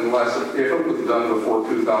it if it was done before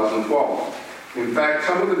 2012. In fact,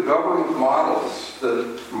 some of the government models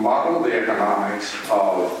that model the economics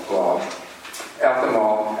of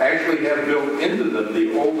ethanol actually have built into them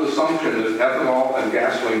the old assumption that ethanol and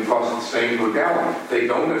gasoline cost the same per gallon. They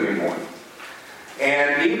don't anymore.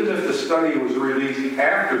 And even if the study was released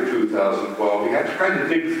after 2012, you have to kind of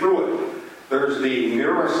dig through it. There's the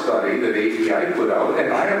NERA study that API put out,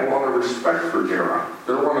 and I have a lot of respect for NERA.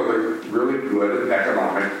 They're one of the really good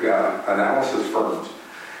economic analysis firms.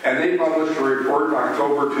 And they published a report in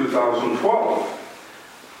October 2012.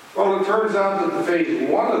 Well, it turns out that the phase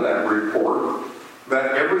one of that report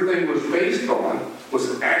that everything was based on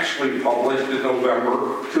was actually published in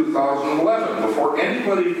November 2011, before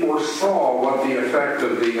anybody foresaw what the effect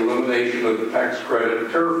of the elimination of the tax credit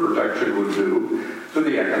and tariff protection would do to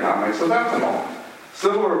the economics of ethanol.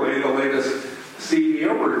 Similarly, the latest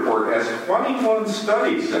CBO report has 21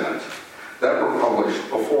 studies in it that were published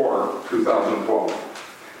before 2012.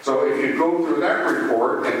 So if you go through that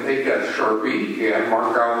report and take that Sharpie and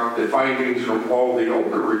mark out the findings from all the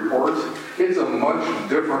older reports, it's a much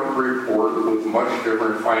different report with much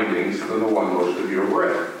different findings than the one most of you have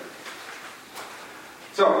read.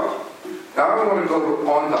 So, now I want to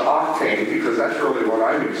go on to octane because that's really what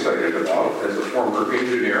I'm excited about as a former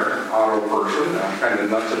engineer and auto person. I'm kind of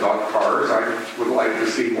nuts about cars. I would like to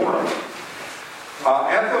see more of it.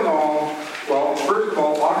 Ethanol, well, first of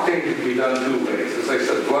all, octane can be done two ways. As I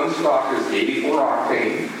said, blend stock is 84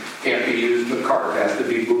 octane, can't be used in the car. It has to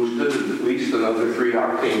be boosted at least another 3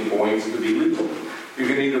 octane points to be legal. You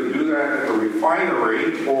can either do that at the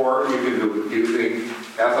refinery or you can do it using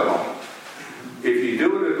ethanol. If you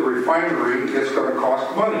do it at the refinery, it's going to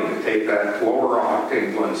cost money to take that lower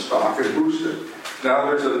octane blend stock and boost it. Now,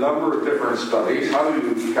 there's a number of different studies. How do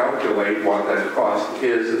you calculate what that cost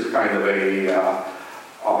is kind of a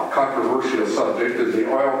controversial subject, and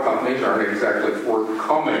the oil companies aren't exactly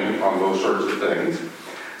forthcoming on those sorts of things.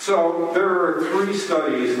 So there are 3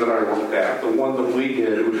 studies that I looked at. The one that we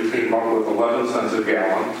did, which came up with 11 cents a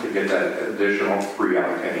gallon to get that additional 3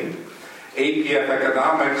 octane. APF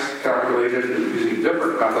Economics calculated using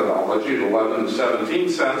different methodology, 11 to 17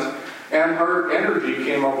 cents. And Hart Energy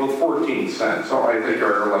came up with 14 cents. So I think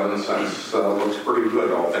our 11 cents looks pretty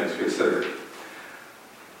good, all things considered.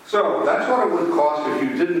 So that's what it would cost if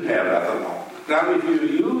you didn't have ethanol. Now, if you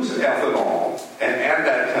use ethanol and add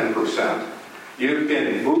that 10%, you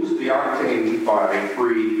can boost the octane by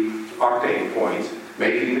 3 octane points,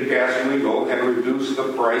 making the gas legal, and reduce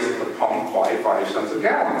the price at the pump by 5 cents a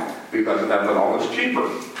gallon because ethanol is cheaper.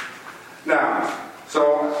 Now,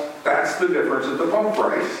 so that's the difference at the pump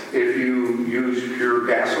price. If you use pure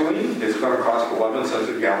gasoline, it's going to cost 11 cents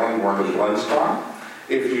a gallon more than blend stock.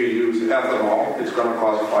 If you use ethanol, it's going to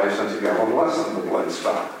cost 5 cents a gallon less than the blend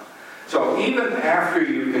stock. So even after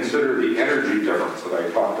you consider the energy difference that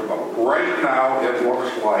I talked about, right now it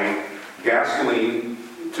looks like gasoline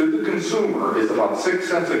to the consumer is about 6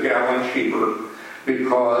 cents a gallon cheaper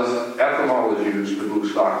because ethanol is used to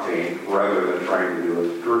boost octane rather than trying to do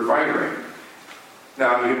it at the refinery.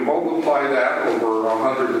 Now you multiply that over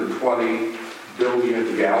 120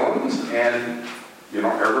 billion gallons and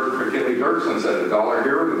Herbert McKinley-Dirksen said $1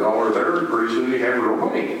 here, $1 there, and pretty soon you have real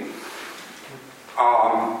money.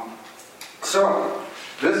 So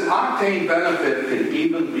this octane benefit can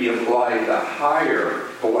even be applied to higher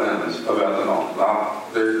blends of ethanol. Now,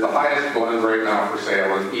 the highest blend right now for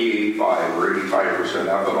sale is E85 or 85%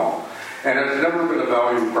 ethanol. And it's never been a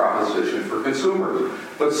value proposition for consumers.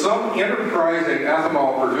 But some enterprising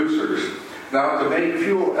ethanol producers, now to make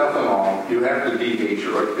fuel ethanol, you have to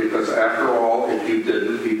denature it because after all, if you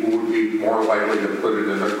didn't, people would be more likely to put it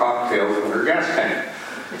in their cocktails than their gas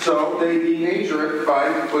tank. So they denature it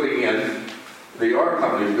by putting in, the oil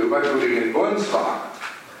companies do, by putting in blend stock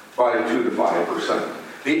by 2 to 5%.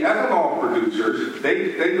 The ethanol producers,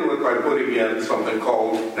 they do it by putting in something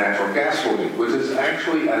called natural gasoline, which is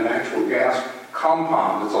actually a natural gas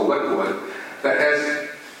compound. It's a liquid that has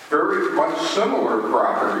very much similar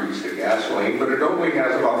properties to gasoline, but it only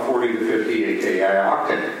has about 40 to 50 AKI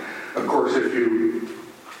octane. Of course, if you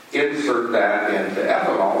insert that into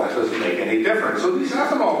ethanol, that doesn't make any difference. So these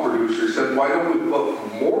ethanol producers said, why don't we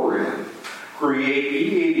put more in,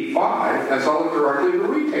 create E85, and sell it directly to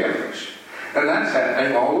retailers? And that's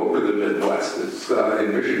happening all over the Midwest. It's,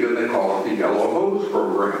 in Michigan, they call it the Yellow Hose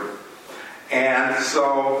program. And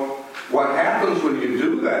so what happens when you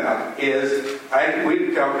do that is,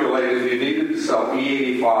 we calculated you needed to sell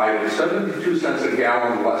E85 at 72 cents a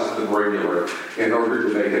gallon less than regular in order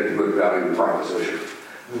to make it a good value proposition.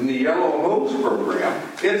 In the Yellow Hose program,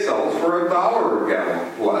 it sells for $1 a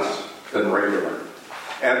gallon less than regular.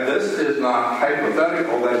 And this is not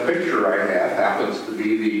hypothetical. That picture I have happens to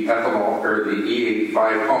be the ethanol or the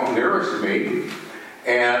E85 pump nearest me.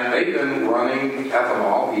 And they've been running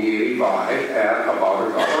ethanol, E85, at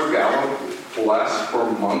about $1 a gallon less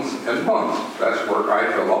for months and months. That's where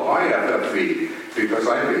I fill up my FFV because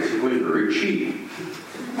I'm basically very cheap.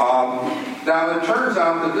 Now, it turns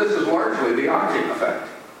out that this is largely the octane effect,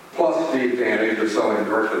 plus the advantage of selling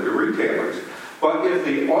directly to retailers. But if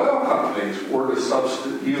the oil companies were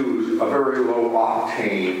to use a very low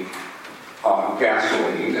octane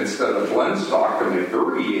gasoline instead of blend stock to make their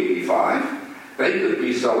E85, they could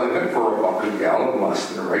be selling it for $1 a gallon less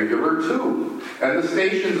than regular too. And the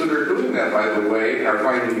stations that are doing that, by the way, are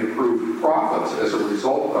finding improved profits as a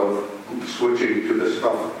result of switching to the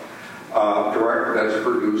stuff direct that's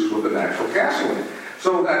produced with the natural gasoline.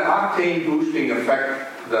 So that octane boosting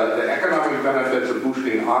effect, the economic benefits of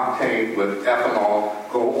boosting octane with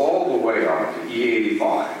ethanol go all the way up to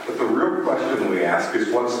E85. But the real question we ask is,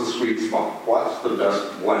 what's the sweet spot? What's the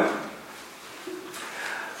best blend?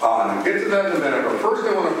 I'll get to that in a minute, but first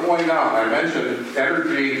I want to point out, I mentioned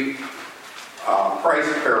energy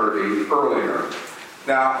price parity earlier.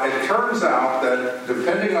 Now, it turns out that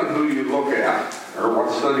depending on who you look at, or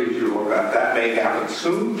what studies you look at, that may happen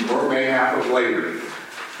soon or may happen later.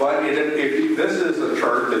 But this is a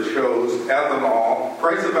chart that shows ethanol,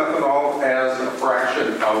 price of ethanol as a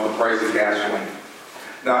fraction of the price of gasoline.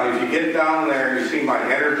 Now, if you get down there and you see my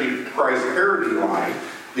energy price parity line,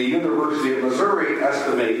 the University of Missouri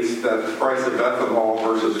estimates that the price of ethanol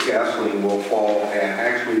versus gasoline will fall and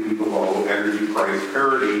actually be below energy price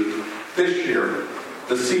parity this year.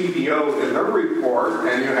 The CBO in their report,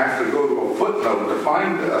 and you have to go to a footnote to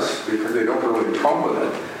find this because they don't really come with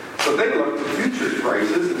it, but they looked at futures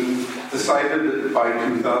prices and decided that by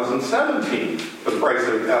 2017, the price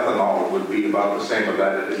of ethanol would be about the same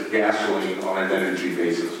as gasoline on an energy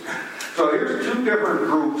basis. So here's two different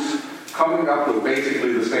groups coming up with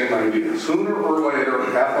basically the same idea. Sooner or later,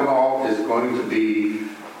 ethanol is going to be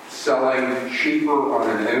selling cheaper on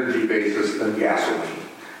an energy basis than gasoline.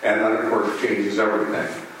 And that, of course, changes everything.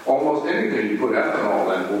 Almost anything you put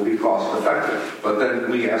ethanol in will be cost effective. But then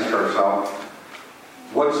we ask ourselves,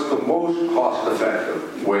 what's the most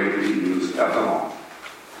cost-effective way to use ethanol?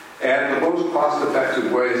 And the most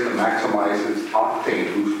cost-effective way is to maximize its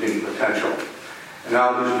octane boosting potential.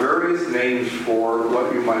 Now, there's various names for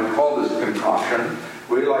what you might call this concoction.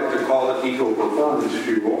 We like to call it Eco Performance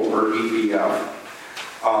Fuel, or EPF.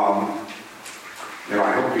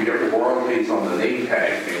 I hope you get royalties on the name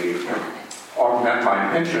tag, maybe augment my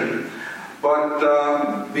pension. But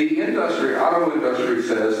the industry, auto industry,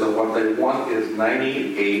 says that what they want is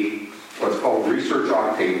 98, what's called research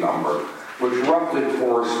octane number, which roughly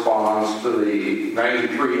corresponds to the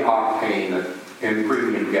 93 octane in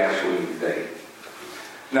premium gasoline today.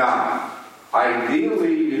 Now,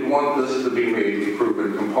 ideally, you'd want this to be made with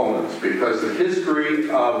proven components because the history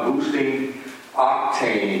of boosting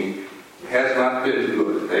octane has not been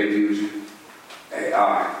good. They used,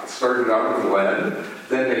 started out with lead,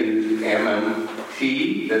 then they used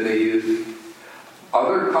MMT, then they used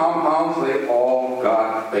other compounds. They all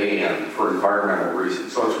got banned for environmental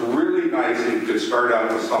reasons. So it's really nice if you could start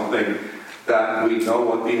out with something that we know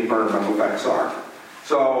what the environmental effects are.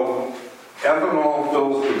 So ethanol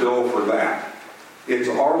fills the bill for that. It's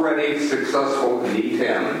already successful in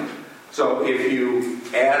E10. So if you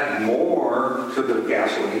add more to the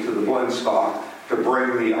gasoline, to the blend stock, to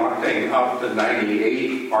bring the octane up to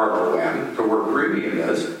 98 RON, to where premium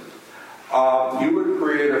is, you would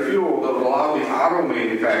create a fuel that would allow the auto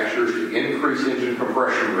manufacturers to increase engine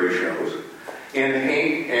compression ratios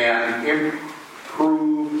and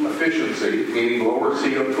improve efficiency, meaning lower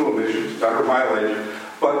CO2 emissions, better mileage.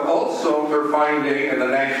 But also they're finding, and the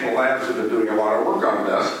national labs have been doing a lot of work on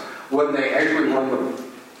this, when they actually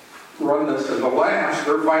run this in the labs,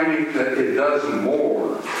 they're finding that it does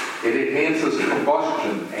more. It enhances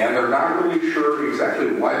combustion, and they're not really sure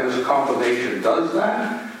exactly why this combination does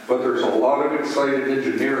that, but there's a lot of excited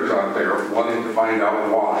engineers out there wanting to find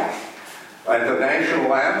out why. At the national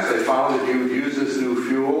labs, they found that you would use this new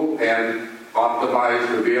fuel and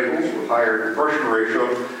optimize the vehicles with higher compression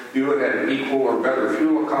ratio. You would have equal or better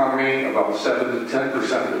fuel economy, about 7 to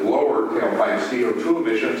 10% lower tailpipe CO2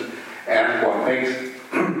 emissions, and what makes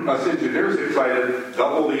us engineers excited,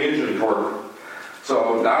 double the engine torque.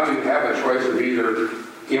 So now you have a choice of either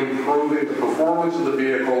improving the performance of the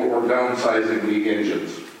vehicle or downsizing the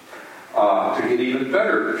engines to get even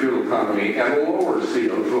better fuel economy and lower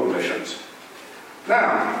CO2 emissions.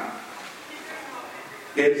 Now,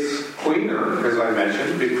 it's cleaner, as I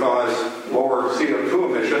mentioned, because lower CO2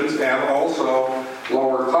 emissions and also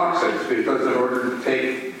lower toxics, because in order to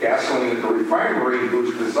take gasoline at the refinery and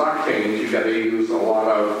boost its octanes, you got to use a lot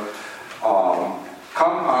of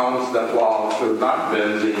compounds that, while they're not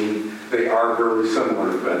benzene, they are very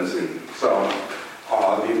similar to benzene. So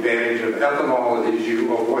the advantage of ethanol is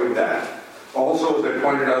you avoid that. Also, as I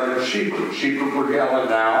pointed out, it's cheaper per gallon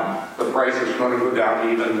now. The price is going to go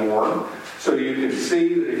down even more. So you can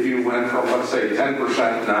see that if you went from, let's say,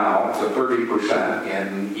 10% now to 30%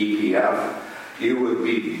 in EPF, you would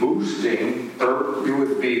be boosting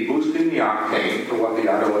the octane to what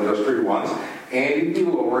the auto industry wants, and you'd be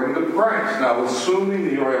lowering the price. Now,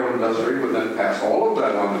 assuming the oil industry would then pass all of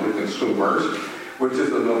that on to the consumers, which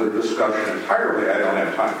is another discussion entirely I don't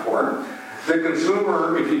have time for. The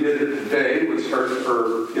consumer, if you did it today, would start,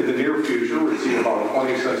 or in the near future, would see about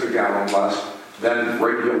 20 cents a gallon less than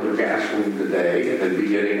regular gasoline today, and then be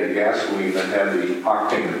getting a gasoline that had the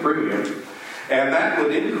octane premium. And that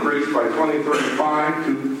would increase by 2035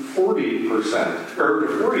 to 40%, or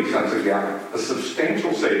to 40 cents a gallon, a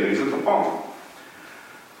substantial savings at the pump.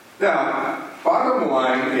 Now, bottom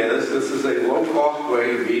line is this is a low-cost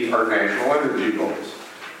way to meet our national energy goals.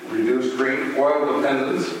 Reduce green oil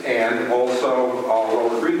dependence and also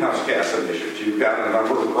lower greenhouse gas emissions. You've got a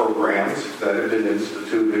number of programs that have been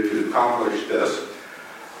instituted to accomplish this,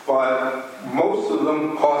 but most of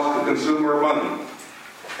them cost the consumer money.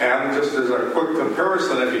 And just as a quick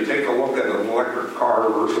comparison, if you take a look at an electric car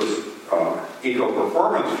versus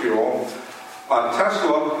eco-performance fuel, on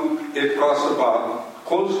Tesla, it costs about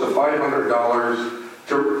close to $500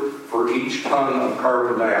 for each ton of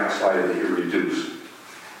carbon dioxide that you reduce.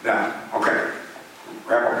 Now, okay,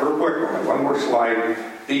 wrap up real quick, only one more slide.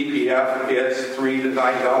 EPF gets $3 to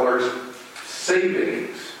 $9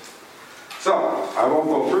 savings. So, I won't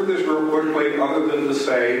go through this real quickly other than to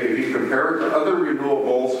say, if you compare it to other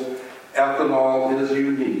renewables, ethanol is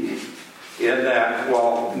unique in that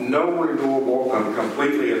while no renewable can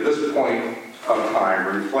completely at this point of time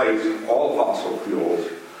replace all fossil fuels,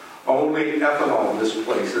 only ethanol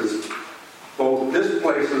displaces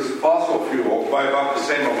fossil fuels by about the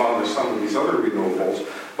same amount as some of these other renewables,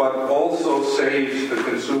 but also saves the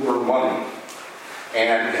consumer money.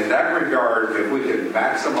 And in that regard, if we can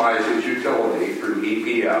maximize its utility through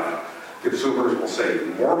EPF, consumers will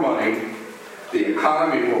save more money, the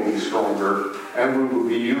economy will be stronger, and we will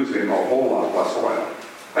be using a whole lot less oil.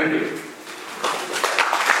 Thank you.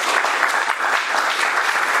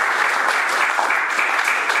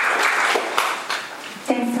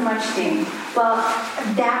 Thanks so much, Dean. Well,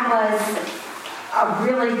 that was a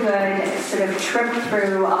really good sort of trip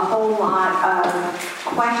through a whole lot of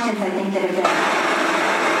questions, I think, that have been...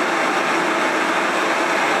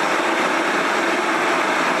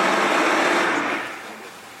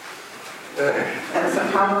 That was a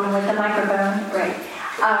problem with the microphone, right.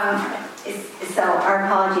 So our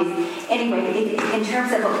apologies. Anyway, in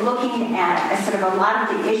terms of looking at sort of a lot of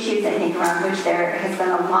the issues, I think, around which there has been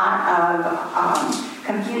a lot of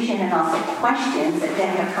confusion and also questions that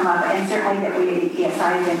have come up, and certainly that we at ESI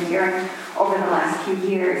have been hearing over the last few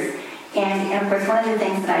years. And of course, one of the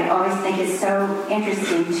things that I always think is so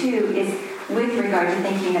interesting, too, is with regard to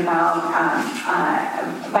thinking about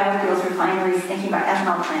biofuels refineries, thinking about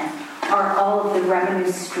ethanol plants, are all of the revenue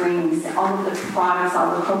streams, all of the products,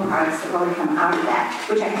 all the co-products that really come out of that,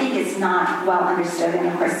 which I think is not well understood. And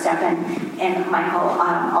of course, Stefan and Michael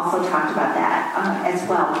also talked about that as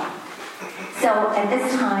well. So at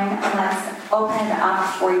this time, let's open it up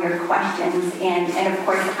for your questions. And of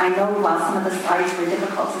course, I know while some of the slides were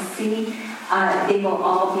difficult to see, they will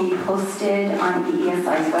all be posted on the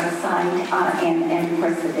ESI's website and of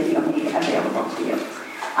course the video made available to you.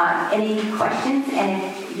 Any questions? And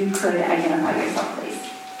if you could identify yourself, please.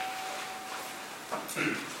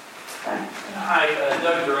 Hi,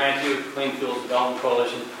 Doug Durante with Clean Fuels Development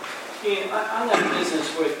Coalition. I'm in business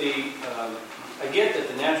with the, I get that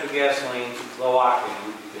the natural gasoline is low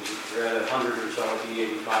octane because you're at 100 or so,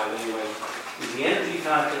 E85 anyway. Is the energy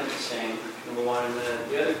content the same? Number one. And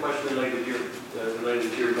the other question related to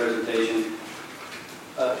your presentation.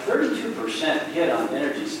 32% hit on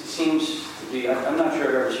energy seems to be, I'm not sure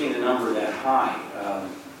I've ever seen a number that high,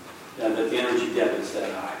 that the energy debit's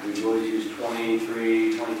that high. We've always used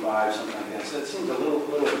 23, 25, something like that. So that seems a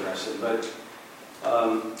little aggressive, but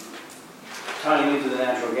tying into the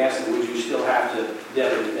natural gas, would you still have to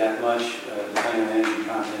debit it that much, depending on energy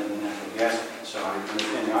content of the natural gas. So I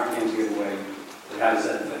understand the octanes get away, but how does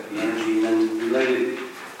that affect the energy? And then related,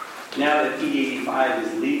 now that E85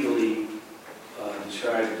 is legally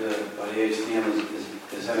described by the ASTM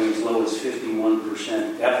as having as low as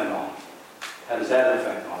 51% ethanol, how does that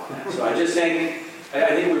affect all of that? So I just think,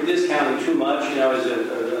 I think we're discounting too much, as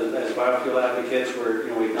biofuel advocates,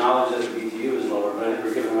 we acknowledge that the BTU is lower, but I think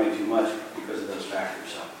we're giving away too much because of those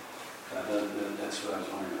factors. So that's what I was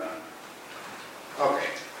wondering about. Okay.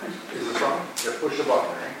 Is this on? Yeah, push the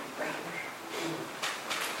button, right?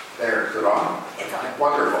 There, is it on? It's on.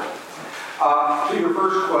 Wonderful. To your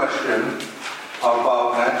first question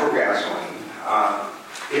about natural gasoline,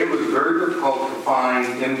 it was very difficult to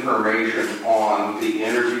find information on the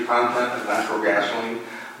energy content of natural gasoline,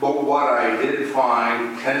 but what I did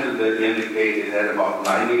find tended to indicate it had about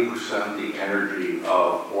 90% the energy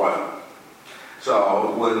of oil.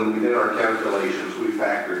 So when we did our calculations, we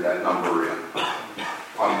factored that number in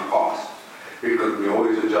on the cost, because we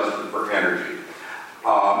always adjusted for energy.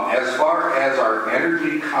 As far as our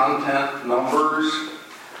energy content numbers,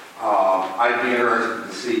 I'd be interested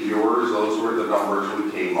to see yours. Those were the numbers we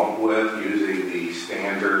came up with using the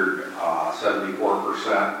standard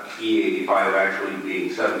 74%, E85 actually being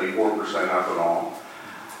 74% ethanol,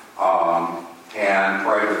 and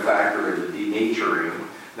try to factor in the denaturing.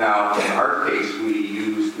 Now, in our case, we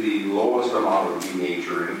used the lowest amount of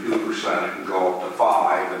denaturing, 2%. It can go up to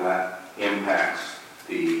 5%, and that impacts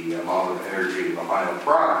the amount of energy in the final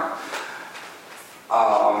product.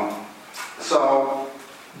 So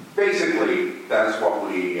basically, that's what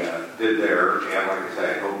we did there. And like I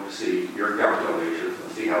say, I hope to see your calculations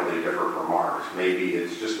and see how they differ from ours. Maybe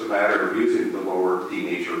it's just a matter of using the lower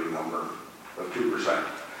denaturing number of 2%.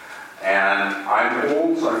 And I'm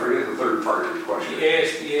old, so I forget the third part of your question. The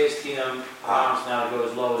ASTM allows now to go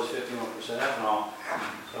as low as 51% ethanol.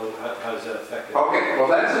 So how does that affect it? Okay, well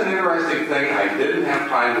that's an interesting thing. I didn't have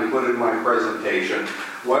time to put in my presentation.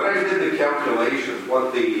 When I did the calculations,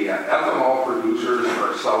 what the ethanol producers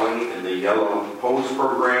are selling in the yellow post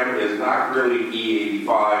program is not really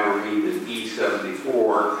E85 or even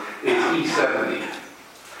E74, it's E70.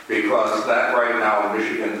 Because that right now in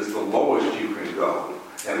Michigan is the lowest you can go,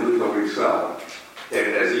 and legally sell it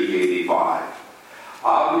as E85.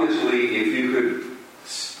 Obviously, if you could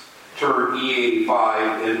turn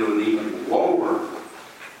E85 into an even lower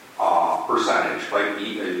percentage, like as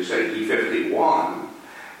you say, E51,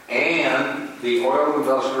 and the oil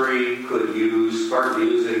industry could start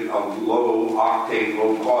using a low octane,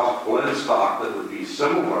 low cost blend stock that would be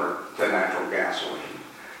similar to natural gasoline,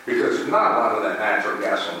 because there's not a lot of that natural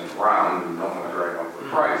gasoline around, and don't want to drive up the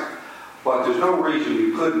price. But there's no reason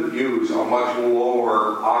you couldn't use a much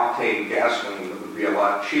lower octane gasoline that would be a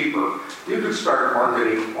lot cheaper. You could start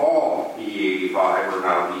marketing all E85 or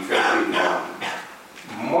now E51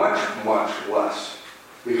 much less.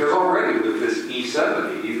 Because already with this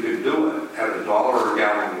E70, you could do it at $1 a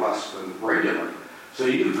gallon less than regular. So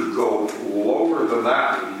you could go lower than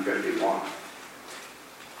that with E51.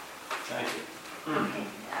 Thank you. Okay.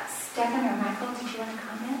 Stefan or Michael, did you want to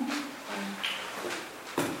comment?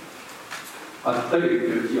 I think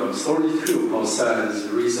 32% is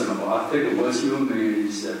reasonable. I think what you mean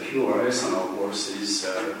is pure ethanol versus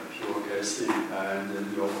pure gasoline,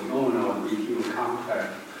 and we all know BTU content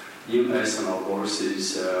in ethanol versus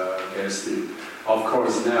gasoline. Of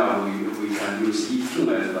course, now we can use E2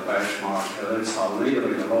 as the benchmark. That's a little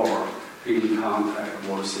bit lower in content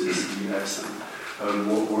versus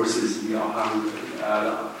ethanol versus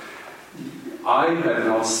E100. I have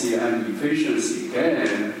not seen any efficiency gain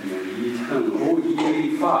in E10 or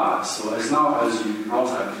E85, so as long as you not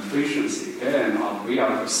have efficiency gain on the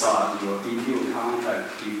other side, your BTU content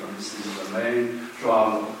difference is the main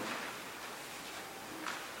driver.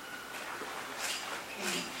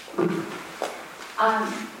 Okay.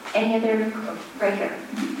 Any other, right here?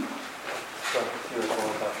 So here's one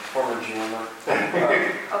with the former GMer.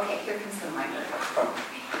 Okay, here comes the microphone.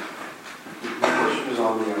 My question is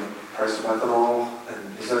on the price of ethanol, and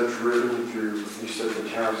is that driven through, you said the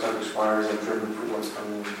tariffs have expired, is that driven for what's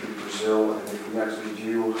coming through Brazil, and if we actually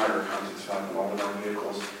do higher contents of ethanol in our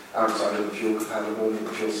vehicles outside of the fuel compatibility of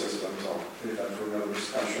the fuel systems, I'll leave that for another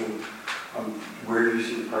discussion. Where do you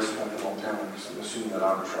see the price of ethanol going? Because I'm assuming that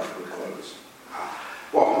arbitrage would close.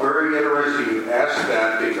 Well, very interesting you asked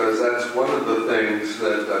that, because that's one of the things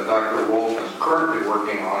that Dr. Wolf is currently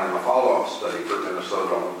working on in a follow-up study for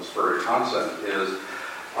Minnesota on this very concept, is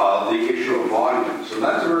the issue of volumes. And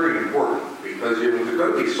that's very important, because there's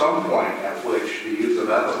going to be some point at which the use of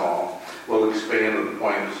ethanol will expand to the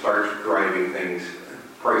point it starts driving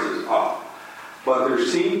prices up. But there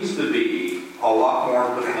seems to be a lot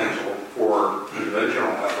more potential for conventional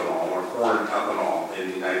ethanol or corn ethanol in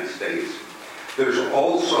the United States. There's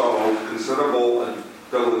also considerable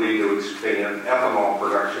ability to expand ethanol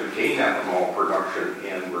production, cane ethanol production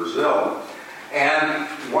in Brazil. And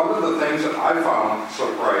one of the things that I found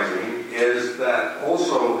surprising is that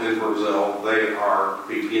also in Brazil, they are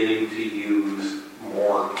beginning to use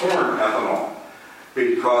more corn ethanol.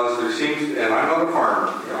 Because there seems, and I'm not a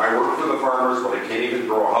farmer, you know, I work for the farmers, but I can't even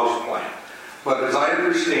grow a house plant. But as I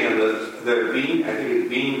understand it, the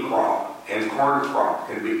bean crop and corn crop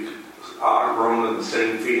can be grown in the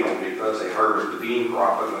same field because they harvest the bean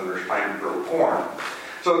crop and then there's time to grow corn.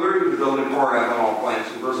 So they're even building corn ethanol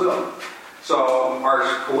plants in Brazil. So our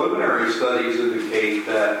preliminary studies indicate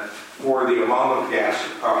that for the amount of gas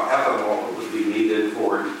ethanol that would be needed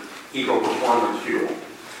for eco-performance fuel,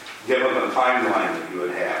 given the timeline that you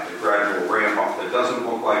would have, the gradual ramp up, it doesn't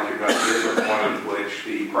look like you're going to get to a point at which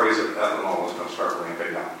the price of ethanol is going to start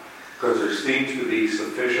ramping up. Because there seems to be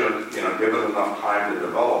sufficient, given enough time to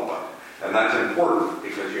develop it. And that's important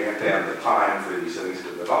because you have to have the time for these things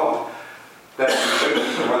to develop. That you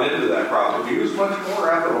shouldn't run into that problem. You use much more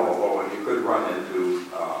ethanol, though, and you could run into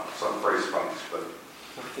some price spikes. But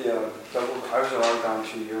I was in Argonne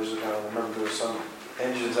 2 years ago. I remember there were some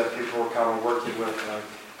engines that people were kind of working with, and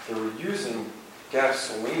they were using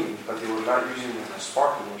gasoline, but they were not using it in a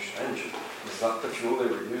spark ignition engine. Is that the fuel they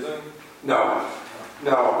were using? No.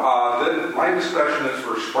 My discussion is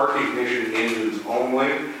for spark ignition engines only.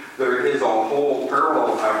 There is a whole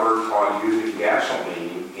parallel effort on using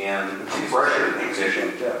gasoline in compression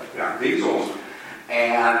ignition, diesels.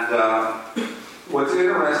 And what's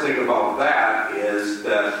interesting about that is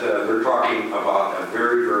that they're talking about a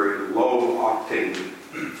very, very low octane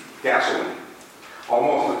gasoline.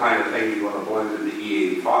 Almost the kind of thing you want to blend in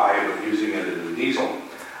the E85, but using it in a diesel.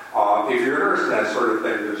 If you're interested in that sort of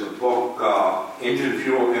thing, there's a book, Engine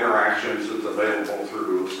Fuel Interactions, that's available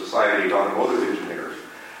through Society of Automotive Engineers,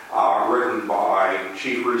 written by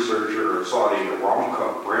chief researcher Saudi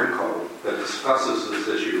Aramco, that discusses this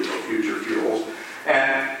issue of future fuels.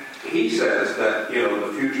 And he says that,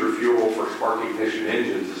 the future fuel for spark ignition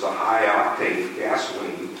engines is a high octane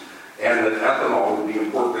gasoline, and that ethanol would be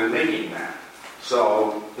important in making that.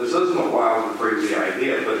 So this isn't a wild and crazy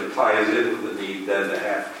idea, but it ties in with the need then to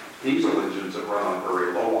have diesel engines that run on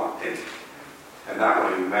very low octane. And that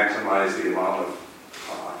way you maximize the amount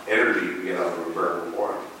of energy you get out of a barrel of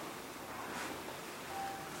oil.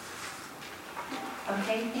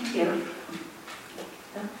 Okay, thank you.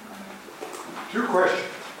 Two questions.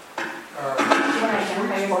 The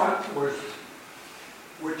sweet spot was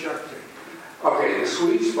which octane? Okay, the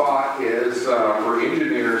sweet spot is, for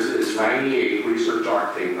engineers, is 98 research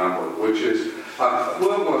octane number, which is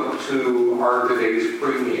equivalent to our today's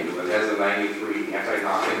premium that has a 93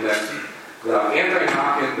 anti-knock index. The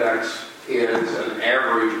anti-knock index is an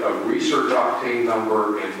average of research octane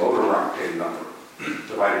number and motor octane number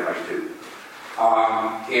divided by 2.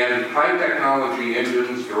 In high technology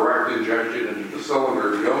engines, direct injection into the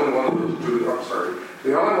cylinder, the only one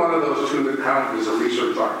of those two that count is a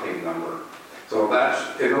research octane number. So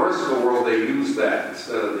that's, in the rest of the world, they use that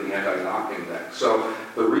instead of the anti-knock index. So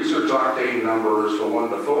the research octane number is the one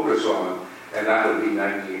to focus on, and that would be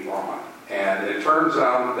 98 RON. And it turns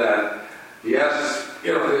out that, yes,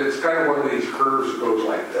 it's kind of one of these curves that goes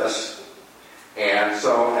like this. And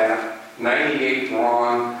so at 98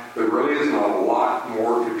 RON, there really isn't a lot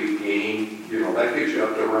more to be gained. That gets you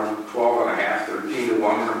up to around 12.5, 13 to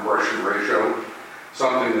 1 compression ratio.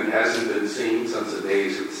 Something that hasn't been seen since the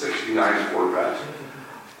days of the 69 Corvette,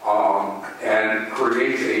 and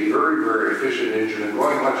creates a very, very efficient engine, and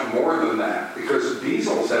going much more than that, because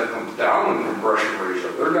diesels have come down in compression ratio.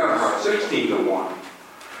 They're down around 16 to 1.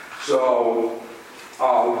 So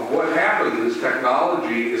what happens is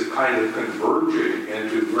technology is kind of converging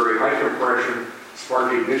into very high compression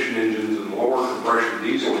spark ignition engines and lower compression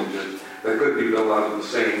diesel engines that could be built out of the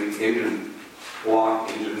same engine block,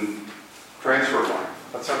 engine transfer line.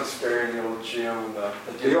 That sounds very the old GM.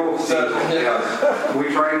 The old diesel, yeah. We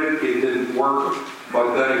tried it, it didn't work,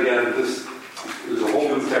 but then again, there's a whole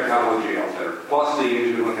new technology out there. Plus the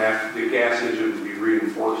engine would have, the gas engine would be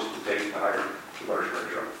reinforced to take the higher compression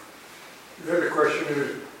ratio. The other question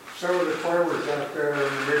is, some of the farmers out there in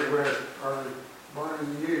the Midwest are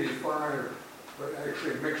buying the 85, but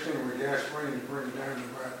actually mixing with gasoline to bring it down to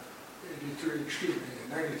about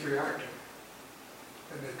 93 octane.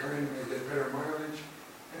 And they claim they get better mileage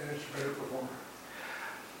and it's better performance.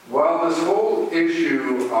 Well, this whole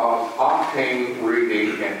issue of octane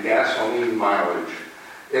rating and gasoline mileage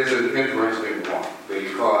is an interesting one.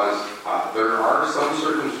 because there are some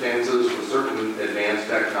circumstances with certain advanced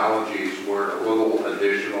technologies where a little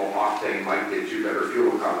additional octane might get you better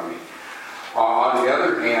fuel economy. On the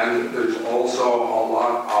other hand, there's also a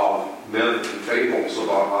lot of myth and fables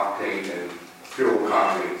about octane and fuel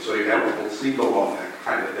economy, so you have a placebo effect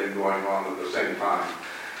kind of thing going on at the same time.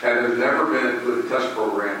 And there's never been a good test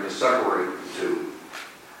program to separate the two.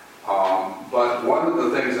 But one of the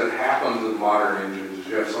things that happens in modern engines is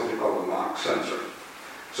you have something called a NOx sensor.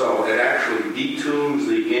 So it actually detunes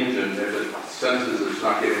the engine if it senses it's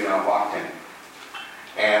not getting enough octane.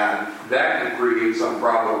 And that can create some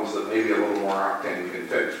problems that maybe a little more octane can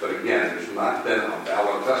fix. But again, there's not been a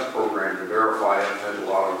valid test program to verify it. There's a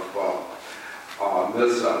lot of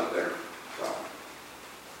myths out there. So.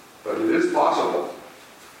 But it is possible.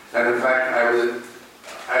 And in fact,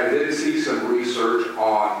 I did see some research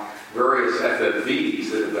on various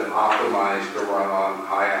FFVs that have been optimized to run on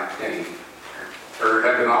high octane, or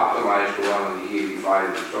have been optimized to run on the E85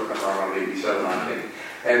 and still can run on 87 octane.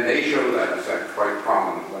 And they show that effect quite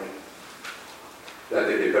prominently, that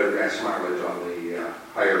they get better gas mileage on the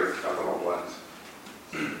higher ethanol blends.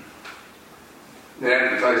 The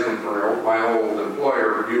advertisement for my old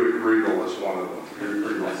employer, Buick Regal, was one of them,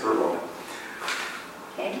 Buick Regal Turbo.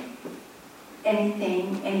 Okay.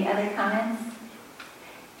 Any other comments?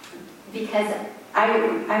 Because I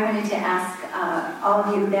wanted to ask all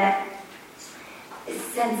of you that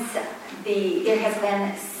since there has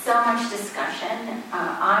been so much discussion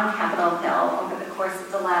on Capitol Hill over the course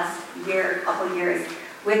of the last couple years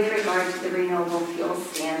with regard to the renewable fuel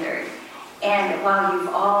standard, and while you've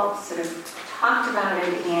all sort of talked about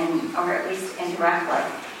it or at least indirectly,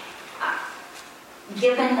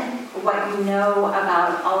 given what you know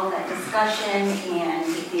about all of that discussion and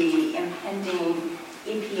the impending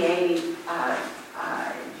EPA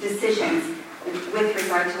decisions with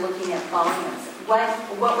regard to looking at volumes,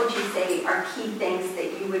 what would you say are key things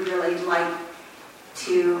that you would really like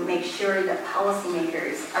to make sure that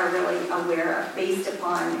policymakers are really aware of based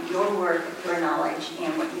upon your work, your knowledge,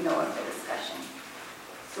 and what you know of the discussion?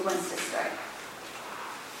 Who wants to start?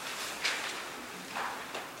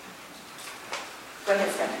 Go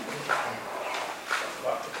ahead, Stephen.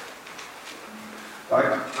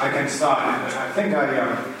 I can start. I think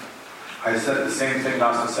I said the same thing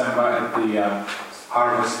last December at the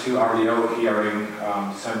Harvest 2 RDO hearing,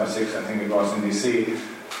 December 6th, I think it was in DC.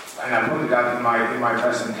 And I put it out in my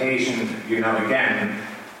presentation, again,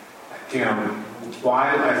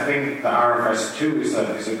 while I think the RFS 2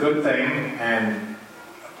 is a good thing and,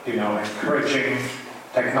 encouraging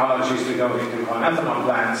technologies to go into corn ethanol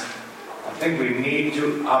plants, I think we need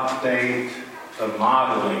to update the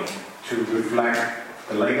modeling to reflect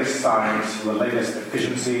the latest science, the latest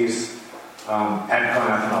efficiencies at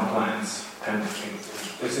corn ethanol plants. And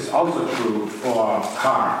this is also true for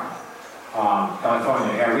CARB,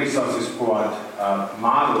 California Air Resources Board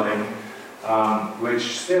modeling,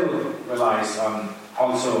 which still relies on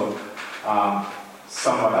also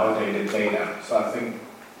somewhat outdated data. So I think,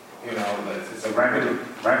 that it's a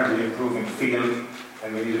rapidly improving field,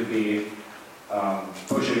 and we need to be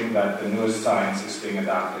pushing that the newest science is being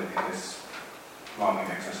adopted in this modeling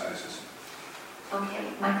exercises.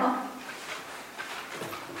 Okay, Michael?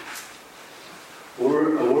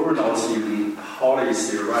 We're not in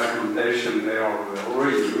policy recommendation area,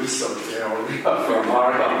 already research area from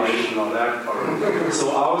our national laboratory.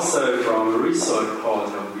 So I would say from a research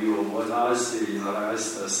point of view, what I see in the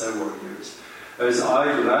last several years, as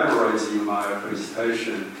I elaborated in my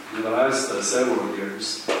presentation, in the last several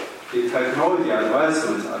years, the technology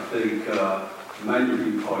advancement, I think many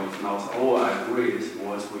people, if not all, agree with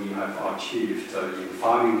what we have achieved in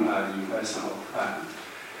farming and in ethanol plant.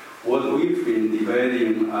 What we've been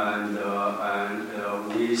debating and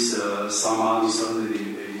with some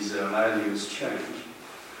uncertainty is land use change.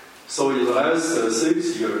 So in the last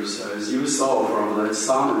 6 years, as you saw from the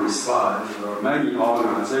summary slide, there are many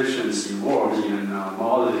organizations involved in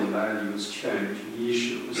modeling land use change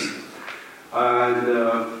issues. And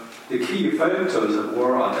the key factors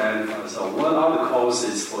were identified. So what are the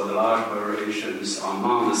causes for the large variations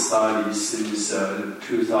among the studies since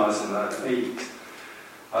 2008?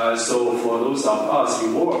 So for those of us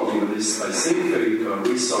involved in this specific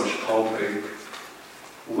research topic,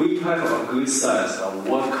 we have a good sense of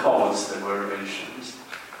what caused the variations.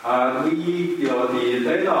 The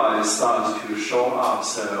data starts to show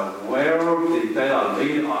us where the data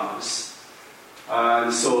lead us.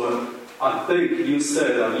 And so I think you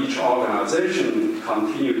said that each organization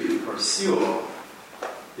continue to pursue.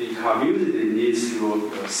 The community needs to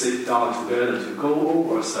sit down together to go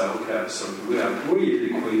over, say, okay, so we agree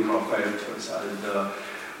the critical factors, and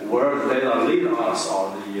where the data lead us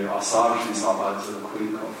or the assumptions about the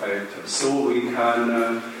critical factor, so we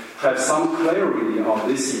can have some clarity on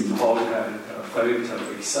this important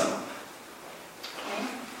factor itself. Okay,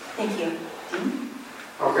 thank you. Dean?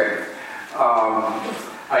 Okay.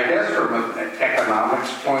 I guess from an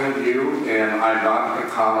economics point of view, and I'm not an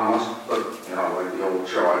economist, but like the old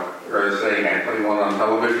show, or saying I play one on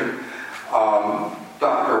television.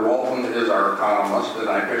 Dr. Walton is our economist, and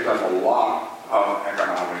I picked up a lot of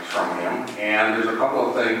economics from him. And there's a couple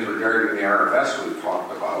of things regarding the RFS we've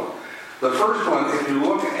talked about. The first one, if you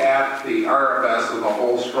look at the RFS and the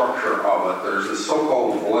whole structure of it, there's this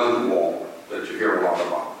so-called blend wall that you hear a lot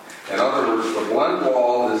about. In other words, the blend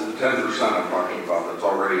wall is the 10% I'm talking about that's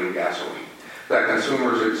already in gasoline. That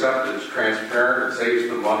consumers accept, it's transparent, it saves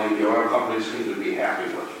them money, the oil companies seem to be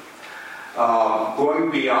happy with it. Going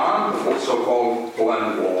beyond the so-called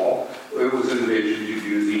blend wall, it was envisioned to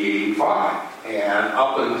use the 85. And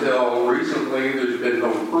up until recently, there's been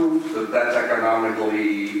no proof that that's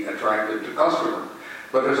economically attractive to customers.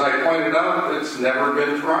 But as I pointed out, it's never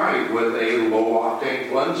been tried with a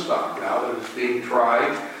low-octane blend stock. Now that it's being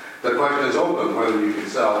tried, the question is open whether you can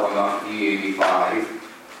sell enough E85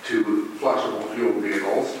 to flexible fuel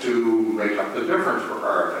vehicles to make up the difference for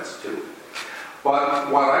RFS2.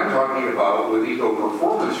 But what I'm talking about with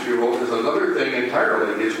eco-performance fuel is another thing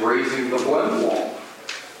entirely. It's raising the blend wall,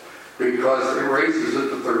 because it raises it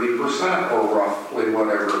to 30% or roughly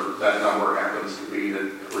whatever that number happens to be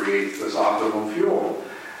that creates this optimum fuel.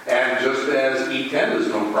 And just as E10 is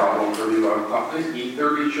no problem for the oil companies,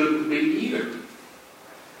 E30 shouldn't be either.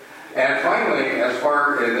 And finally,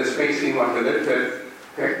 and this may seem like a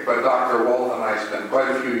nitpick, but Dr. Walt and I spent quite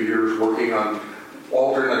a few years working on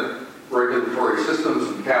alternate regulatory systems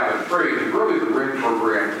and cap and trade, and really the RIN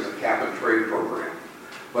program is a cap and trade program.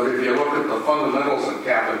 But if you look at the fundamentals of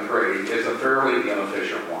cap and trade, it's a fairly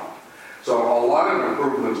inefficient one. So a lot of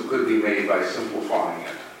improvements could be made by simplifying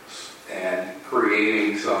it and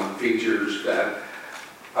creating some features that,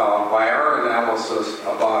 by our analysis,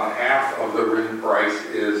 about half of the RIN price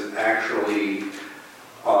is actually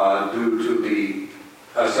due to the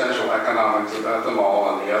essential economics of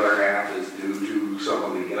ethanol, and the other half is due to some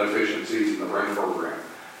of the inefficiencies in the RIN program.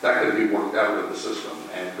 That could be worked out with the system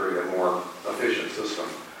and create a more efficient system.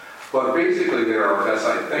 But basically, the RFS,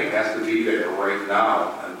 I think, has to be there right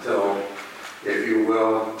now until, if you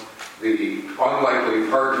will, the unlikely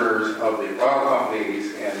partners of the oil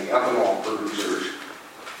companies and the ethanol producers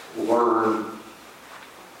learn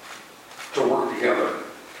to work together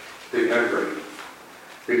to integrate.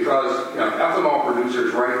 Because ethanol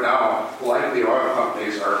producers right now, like the oil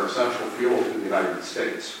companies, are an essential fuel to the United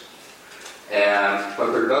States.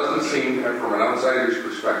 But there doesn't seem, from an outsider's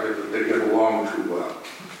perspective, that they get along too well.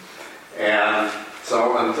 And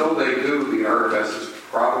so until they do, the RFS is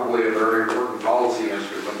probably a very important policy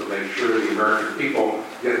instrument to make sure the American people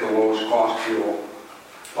get the lowest cost fuel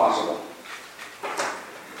possible.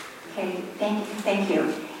 Okay, thank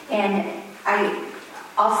you. And I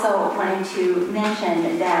also wanted to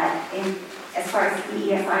mention that as far as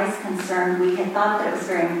EEFI is concerned, we had thought that it was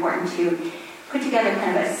very important to put together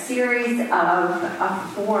kind of a series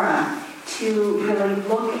of fora to really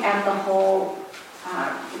look at the whole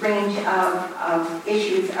range of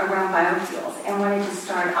issues around biofuels, and wanted to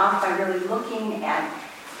start off by really looking at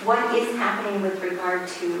what is happening with regard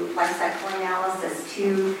to life cycle analysis,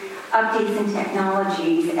 to updates in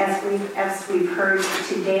technologies, as we've heard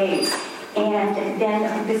today. And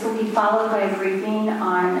then this will be followed by a briefing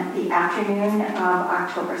on the afternoon of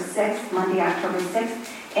October 6th, Monday, October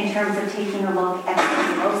 6th, in terms of taking a look at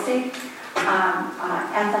cellulosic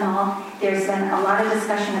ethanol. There's been a lot of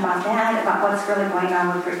discussion about that, about what's really going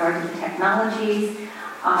on with regard to the technologies,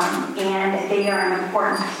 and they are an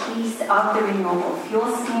important piece of the renewable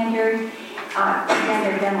fuel standard. Again,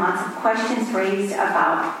 there have been lots of questions raised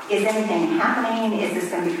about, is anything happening? Is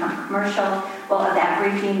this going to become commercial? Well, at that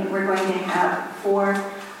briefing, we're going to have 4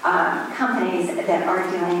 companies that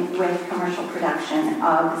are dealing with commercial production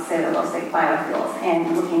of cellulosic biofuels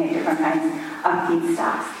and looking at different kinds of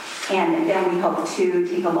feedstocks. And then we hope to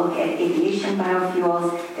take a look at aviation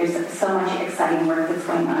biofuels. There's so much exciting work that's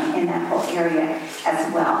going on in that whole area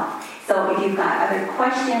as well. So if you've got other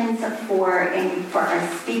questions for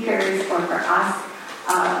our speakers or for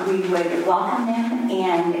us, we would welcome them.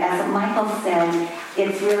 And as Michael said,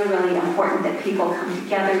 it's really, really important that people come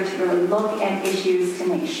together to really look at issues to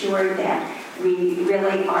make sure that we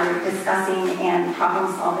really are discussing and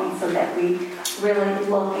problem solving, so that we really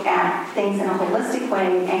look at things in a holistic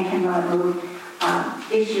way and can really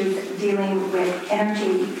move issues dealing with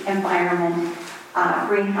energy, environment,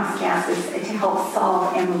 greenhouse gases to help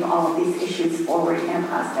solve and move all of these issues forward in a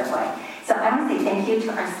positive way. So I want to say thank you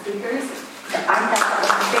to our speakers. I thought